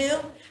 Number two,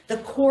 the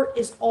court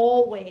is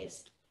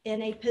always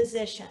in a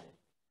position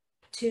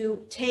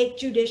to take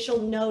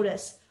judicial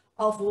notice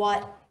of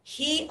what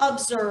he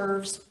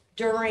observes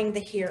during the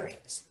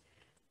hearings.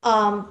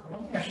 Let me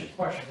ask you a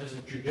question. Is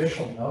it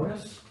judicial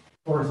notice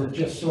or is it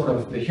just sort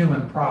of the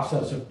human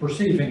process of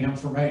perceiving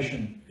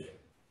information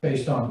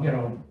based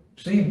on,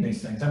 seeing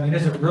these things? I mean,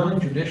 is it really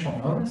judicial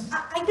notice?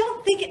 I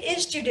don't think it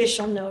is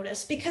judicial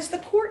notice because the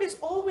court is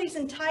always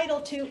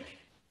entitled to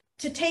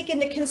take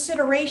into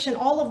consideration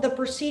all of the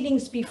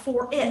proceedings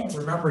before it.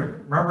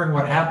 Remembering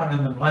what happened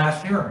in the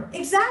last hearing.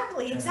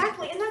 Exactly.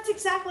 And that's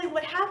exactly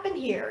what happened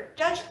here.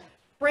 Judge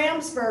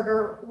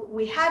Ramsberger,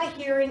 we had a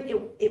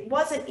hearing. It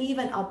wasn't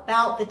even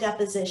about the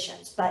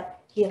depositions, but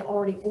He had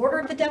already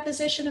ordered the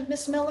deposition of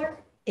Miss Miller.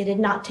 It had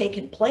not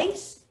taken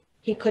place.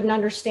 He couldn't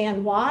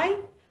understand why.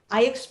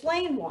 I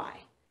explained why.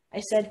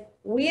 I said,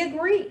 we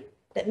agree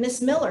that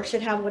Miss Miller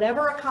should have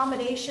whatever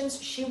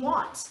accommodations she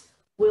wants.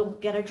 We'll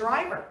get a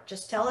driver.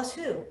 Just tell us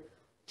who.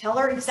 Tell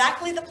her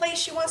exactly the place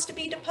she wants to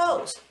be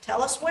deposed.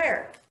 Tell us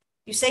where.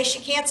 You say she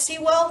can't see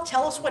well?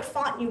 Tell us what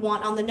font you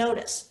want on the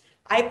notice.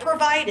 I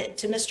provided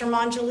to Mr.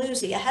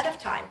 Mongeluzzi ahead of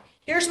time.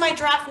 Here's my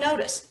draft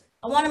notice.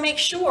 I want to make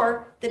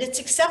sure that it's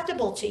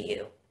acceptable to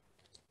you.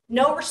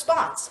 No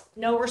response,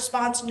 no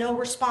response, no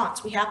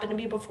response. We happen to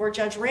be before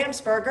Judge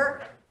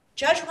Ramsberger.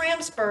 Judge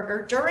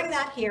Ramsberger, during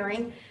that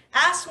hearing,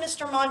 asked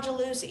Mr.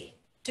 Mongeluzzi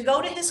to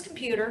go to his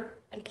computer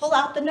and pull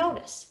out the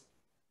notice.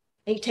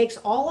 He takes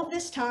all of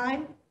this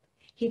time.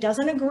 He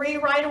doesn't agree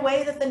right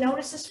away that the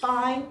notice is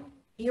fine.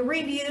 He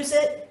reviews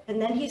it,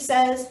 and then he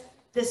says,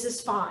 this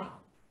is fine.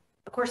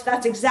 Of course,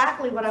 that's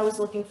exactly what I was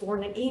looking for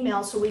in an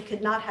email, so we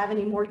could not have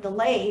any more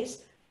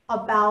delays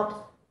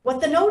about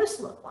what the notice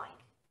looked like.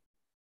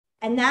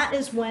 And that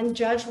is when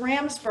Judge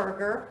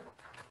Ramsberger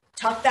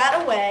tucked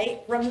that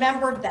away,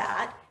 remembered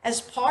that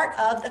as part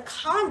of the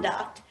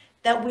conduct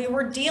that we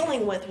were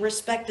dealing with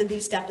respect to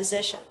these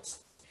depositions.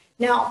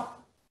 Now,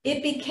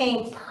 it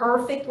became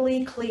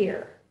perfectly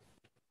clear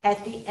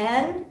at the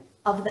end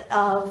of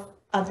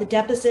the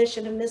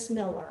deposition of Ms.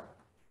 Miller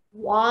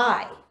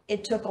why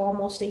it took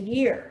almost a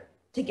year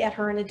to get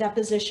her in a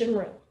deposition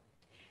room.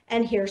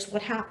 And here's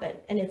what happened,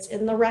 and it's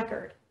in the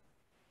record.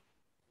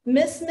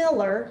 Ms.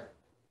 Miller,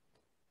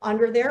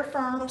 under their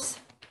firm's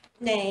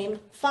name,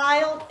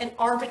 filed an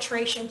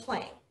arbitration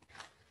claim.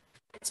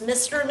 It's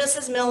Mr. and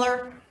Mrs.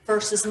 Miller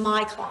versus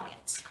my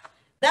clients.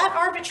 That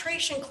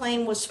arbitration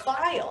claim was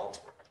filed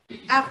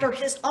after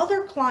his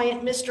other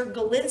client, Mr.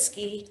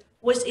 Galinsky,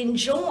 was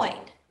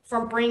enjoined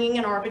from bringing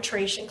an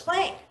arbitration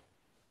claim.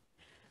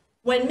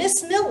 When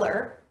Ms.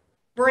 Miller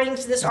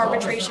brings this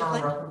arbitration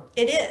claim,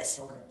 it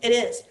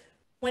is.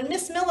 When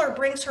Ms. Miller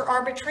brings her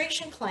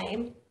arbitration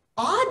claim,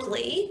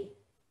 oddly,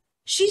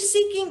 she's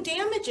seeking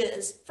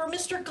damages for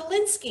Mr.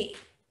 Galinsky,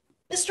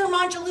 Mr.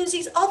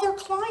 Mongeluzzi's other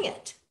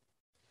client,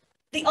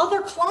 the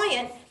other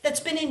client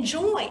that's been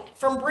enjoined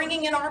from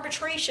bringing an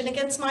arbitration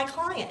against my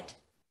client.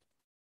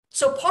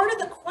 So part of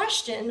the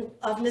question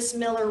of Ms.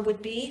 Miller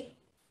would be,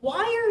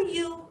 why are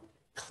you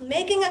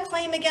making a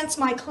claim against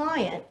my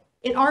client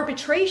in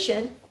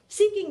arbitration,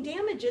 seeking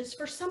damages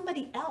for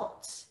somebody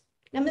else?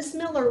 Now, Ms.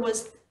 Miller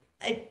was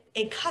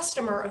a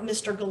customer of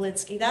Mr.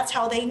 Galinsky. That's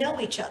how they know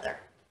each other.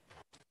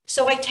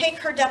 So I take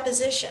her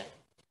deposition,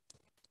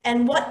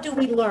 and what do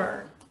we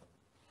learn?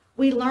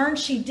 We learn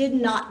she did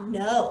not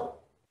know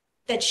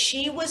that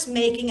she was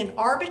making an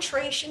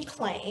arbitration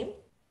claim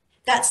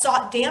that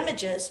sought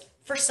damages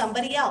for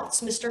somebody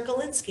else, Mr.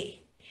 Galinsky.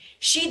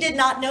 She did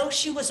not know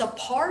she was a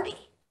party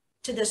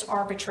to this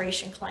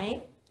arbitration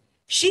claim.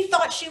 She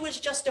thought she was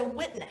just a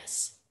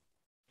witness.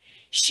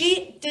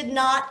 She did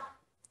not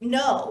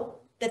know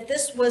that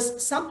this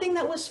was something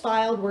that was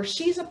filed where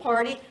she's a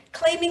party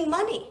claiming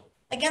money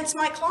against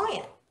my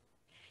client.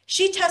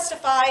 She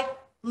testified,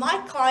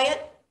 my client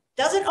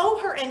doesn't owe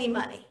her any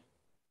money.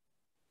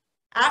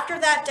 After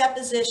that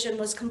deposition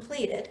was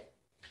completed,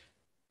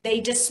 they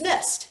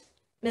dismissed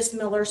Ms.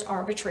 Miller's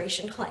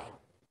arbitration claim.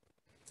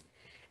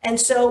 And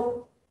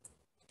so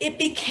it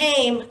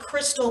became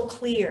crystal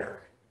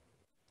clear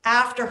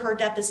after her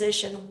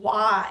deposition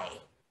why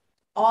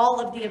all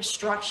of the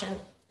obstruction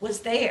was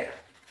there.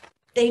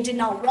 They did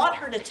not want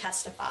her to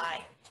testify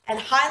and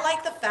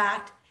highlight the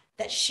fact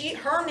that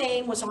her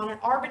name was on an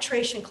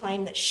arbitration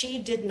claim that she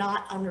did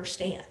not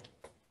understand.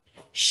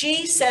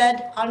 She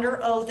said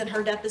under oath in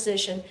her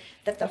deposition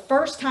that the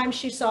first time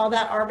she saw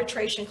that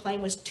arbitration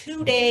claim was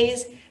 2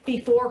 days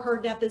before her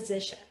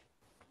deposition.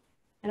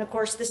 And of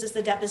course, this is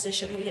the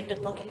deposition we had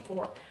been looking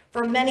for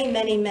many,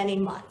 many, many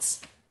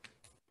months.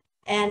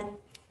 And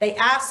they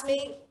asked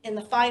me in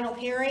the final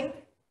hearing,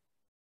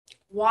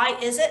 why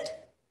is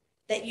it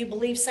that you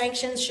believe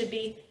sanctions should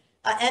be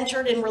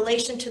entered in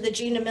relation to the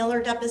Gina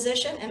Miller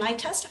deposition? And I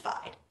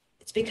testified.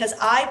 It's because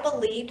I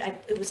believed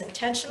it was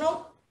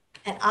intentional,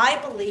 and I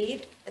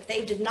believed that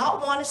they did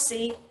not want to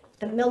see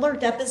the Miller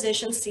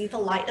deposition see the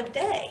light of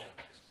day.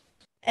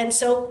 And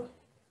so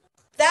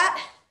that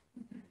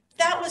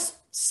was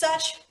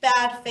such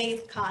bad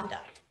faith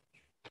conduct.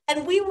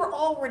 And we were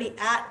already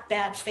at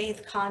bad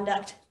faith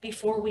conduct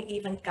before we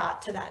even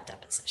got to that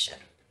deposition.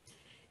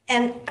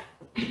 And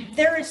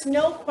there is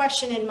no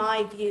question in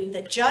my view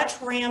that Judge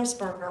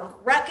Ramsberger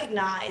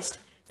recognized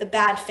the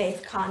bad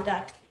faith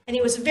conduct, and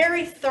he was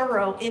very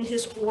thorough in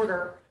his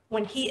order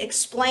when he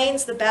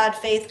explains the bad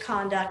faith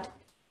conduct,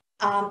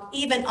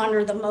 even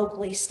under the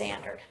Moakley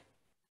standard.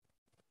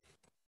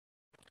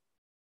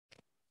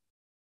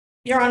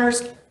 Your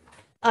Honors,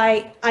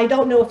 I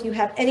don't know if you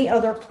have any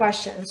other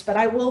questions, but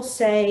I will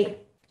say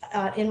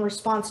in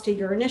response to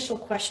your initial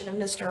question of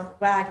Mr.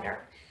 Wagner,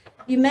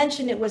 you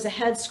mentioned it was a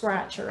head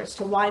scratcher as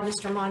to why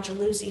Mr.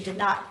 Mongeluzzi did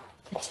not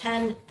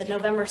attend the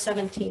November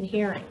 17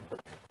 hearing.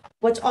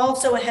 What's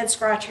also a head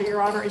scratcher,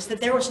 Your Honor, is that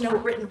there was no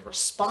written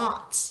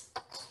response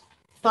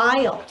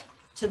filed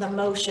to the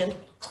motion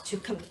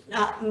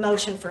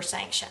motion for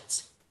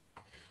sanctions.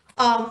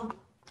 The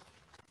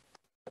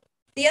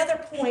other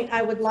point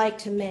I would like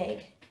to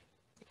make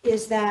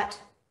is that,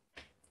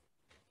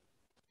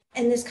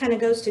 and this kind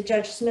of goes to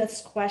Judge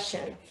Smith's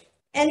question,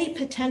 any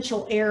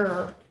potential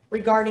error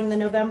regarding the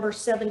November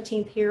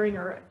 17th hearing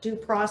or due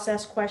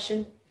process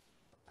question,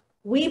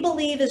 we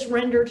believe is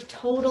rendered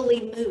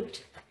totally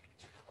moot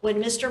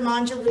when Mr.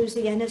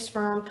 Mongeluzzi and his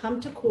firm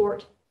come to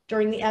court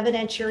during the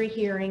evidentiary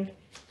hearing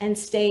and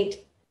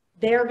state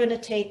they're going to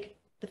take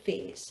the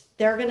fees.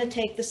 They're going to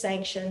take the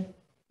sanction,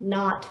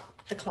 not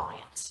the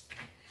clients.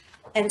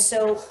 And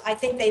so I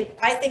think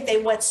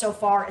they went so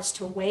far as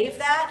to waive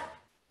that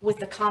with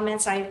the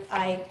comments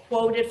I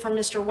quoted from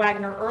Mr.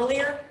 Wagner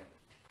earlier.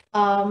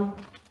 And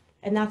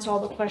that's all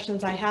the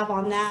questions I have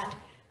on that,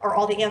 or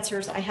all the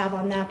answers I have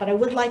on that. But I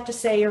would like to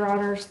say, Your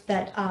Honors,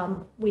 that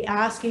we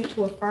ask you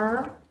to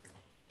affirm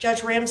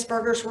Judge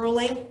Ramsberger's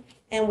ruling,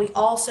 and we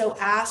also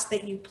ask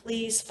that you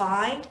please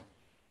find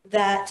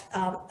that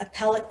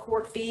appellate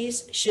court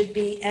fees should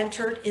be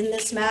entered in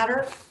this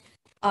matter,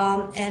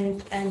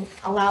 and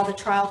allow the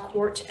trial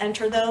court to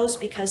enter those,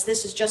 because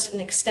this is just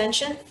an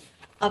extension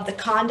of the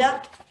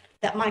conduct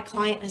that my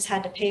client has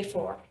had to pay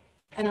for.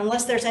 And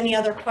unless there's any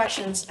other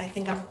questions, I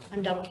think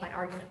I'm done with my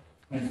argument.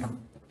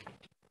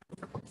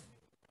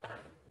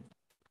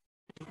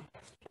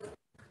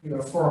 You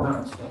have 4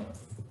 minutes.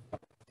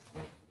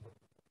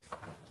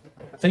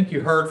 I think you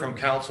heard from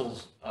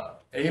counsel's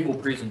able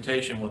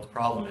presentation what the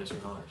problem is,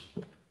 Your Honors.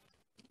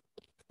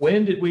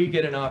 When did we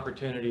get an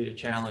opportunity to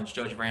challenge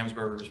Judge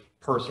Ramsberger's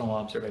personal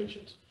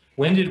observations?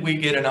 When did we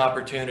get an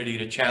opportunity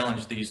to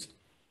challenge these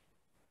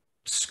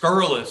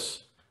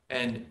scurrilous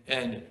and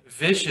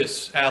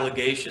vicious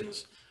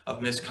allegations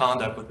of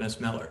misconduct with Ms.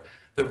 Miller?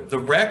 The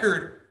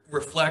record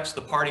reflects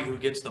the party who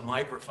gets the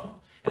microphone.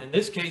 And in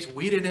this case,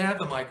 we didn't have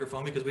the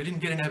microphone because we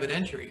didn't get an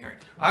evidentiary hearing.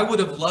 I would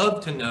have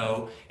loved to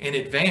know in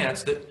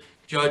advance that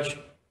Judge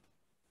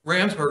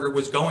Ramsberger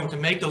was going to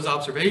make those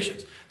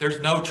observations.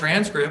 There's no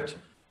transcript.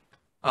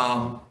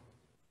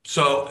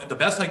 So the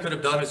best I could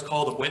have done is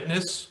call the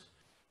witness,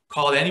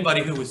 called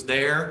anybody who was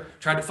there,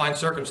 tried to find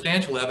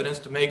circumstantial evidence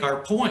to make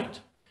our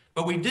point.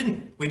 But we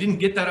didn't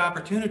get that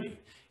opportunity.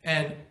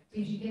 And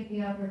Did you get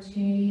the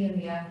opportunity in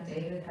the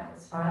affidavit that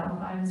was filed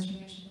by Mr.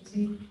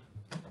 Mongeluzzi?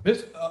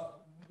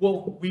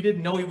 Well, we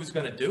didn't know he was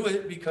going to do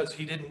it because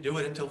he didn't do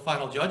it until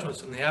final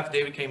judgments, and the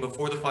affidavit came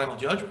before the final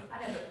judgment.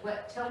 I know,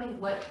 but tell me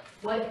what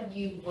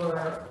you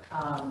were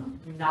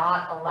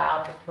not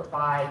allowed to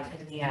provide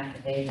in the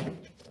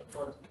affidavit.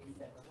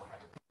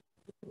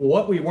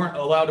 What we weren't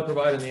allowed to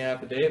provide in the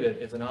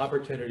affidavit is an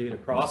opportunity to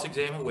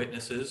cross-examine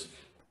witnesses,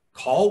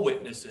 call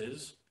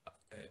witnesses,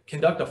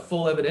 conduct a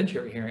full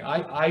evidentiary hearing.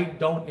 I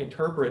don't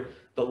interpret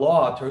the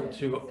law to.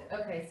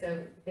 Okay,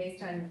 so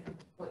based on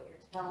what you're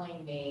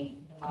telling me,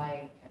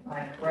 am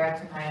I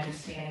correct in my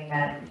understanding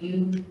that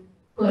you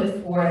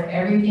put forth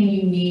everything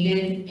you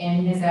needed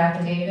in his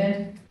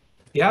affidavit?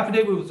 The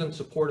affidavit was in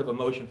support of a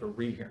motion for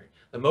rehearing.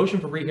 The motion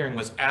for rehearing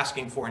was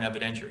asking for an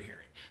evidentiary hearing.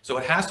 So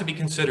it has to be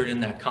considered in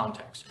that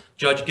context.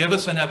 Judge, give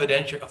us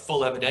a full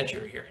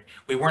evidentiary hearing.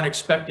 We weren't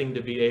expecting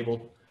to be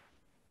able,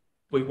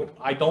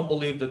 I don't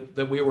believe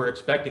that we were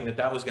expecting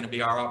that was going to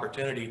be our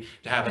opportunity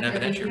to have an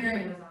evidentiary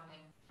hearing. The hearing was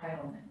on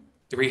entitlement.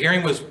 The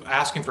rehearing was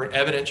asking for an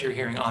evidentiary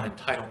hearing on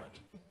entitlement.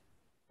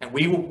 And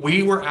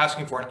we were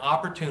asking for an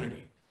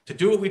opportunity to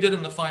do what we did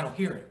in the final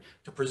hearing,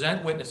 to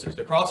present witnesses,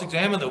 to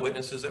cross-examine the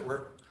witnesses that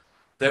were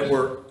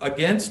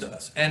against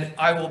us. And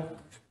I will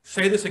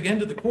say this again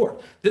to the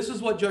court. This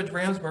is what Judge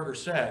Ramsberger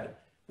said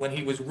when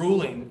he was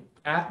ruling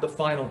at the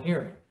final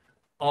hearing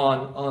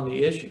on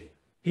the issue.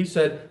 He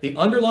said, the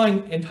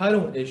underlying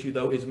entitlement issue,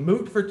 though, is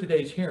moot for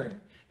today's hearing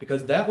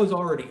because that was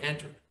already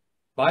entered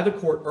by the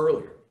court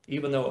earlier,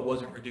 even though it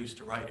wasn't reduced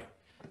to writing.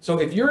 So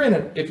if you're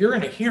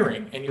in a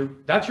hearing and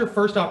that's your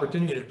first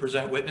opportunity to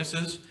present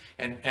witnesses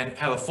and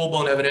have a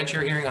full-blown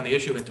evidentiary hearing on the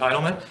issue of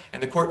entitlement,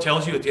 and the court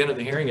tells you at the end of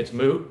the hearing it's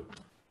moot,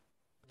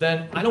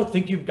 then I don't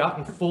think you've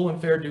gotten full and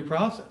fair due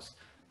process.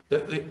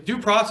 The due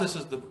process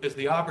is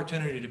the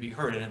opportunity to be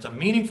heard, and it's a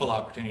meaningful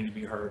opportunity to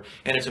be heard,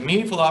 and it's a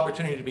meaningful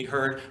opportunity to be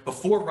heard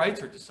before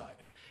rights are decided.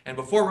 And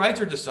before rights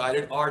are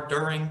decided are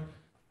during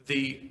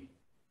the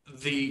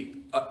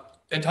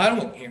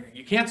entitlement hearing.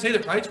 You can't say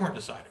that rights weren't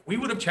decided. We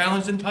would have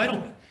challenged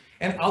entitlement.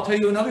 And I'll tell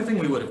you another thing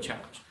we would have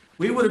challenged.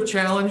 We would have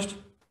challenged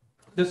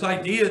this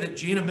idea that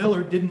Gina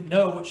Miller didn't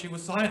know what she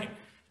was signing.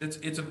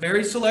 It's a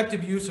very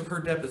selective use of her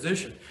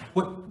deposition.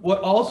 What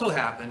also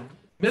happened,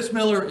 Miss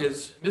Miller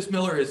is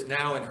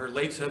now in her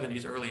late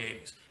 70s, early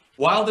 80s.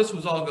 While this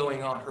was all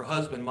going on, her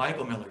husband,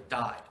 Michael Miller,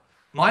 died.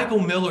 Michael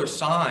Miller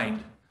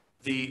signed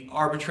the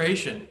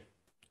arbitration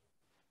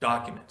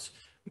documents.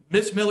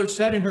 Miss Miller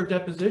said in her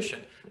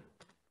deposition,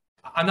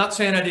 I'm not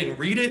saying I didn't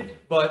read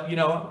it, but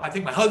I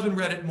think my husband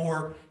read it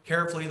more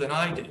carefully than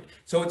I did.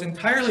 So it's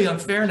entirely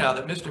unfair now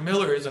that Mr.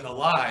 Miller isn't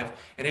alive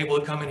and able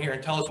to come in here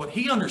and tell us what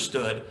he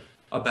understood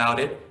about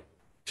it,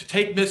 to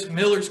take Miss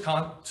Miller's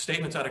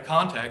statements out of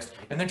context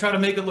and then try to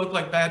make it look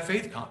like bad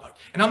faith conduct.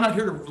 And I'm not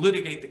here to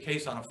litigate the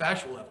case on a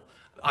factual level.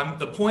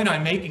 the point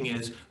I'm making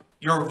is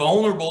you're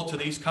vulnerable to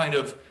these kind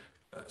of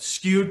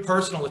skewed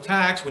personal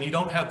attacks when you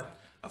don't have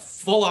a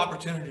full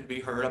opportunity to be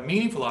heard, a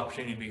meaningful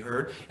opportunity to be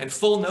heard, and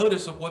full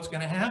notice of what's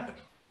going to happen.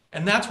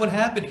 And that's what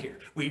happened here.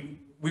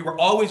 We were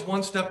always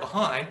one step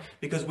behind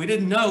because we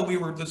didn't know we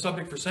were the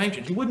subject for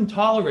sanctions. You wouldn't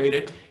tolerate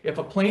it if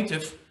a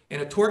plaintiff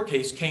in a tort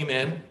case came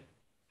in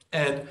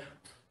and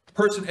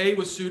person A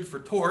was sued for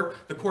tort.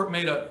 The court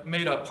made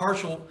a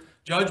partial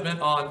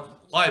judgment on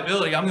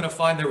liability. I'm going to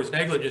find there was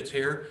negligence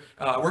here.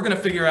 We're going to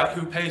figure out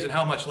who pays and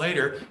how much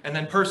later. And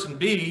then person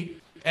B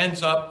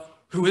ends up,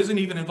 who isn't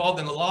even involved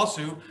in the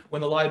lawsuit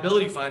when the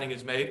liability finding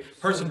is made,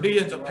 person B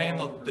ends up paying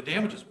the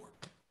damages more.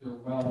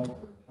 Well,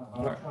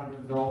 I'm not trying to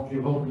indulge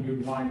you, hoping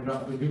you wind it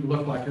up, but you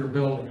look like you're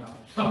building up,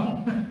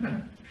 so.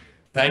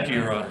 Thank you,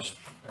 Your Honors.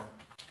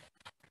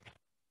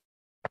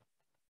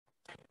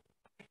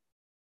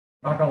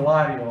 Not gonna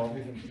lie to you all,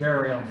 these are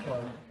very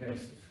unpleasant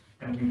cases,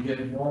 and you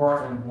get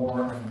more and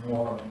more and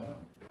more of them.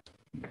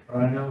 But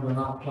I know they're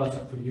not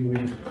pleasant for you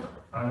either.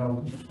 I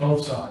know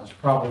both sides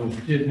probably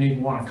didn't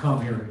even want to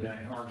come here today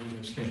and argue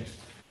this case.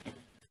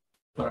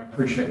 But I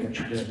appreciate what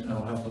you did, and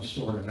it'll help us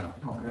sort it out,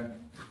 okay?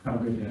 Have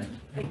a good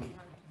day.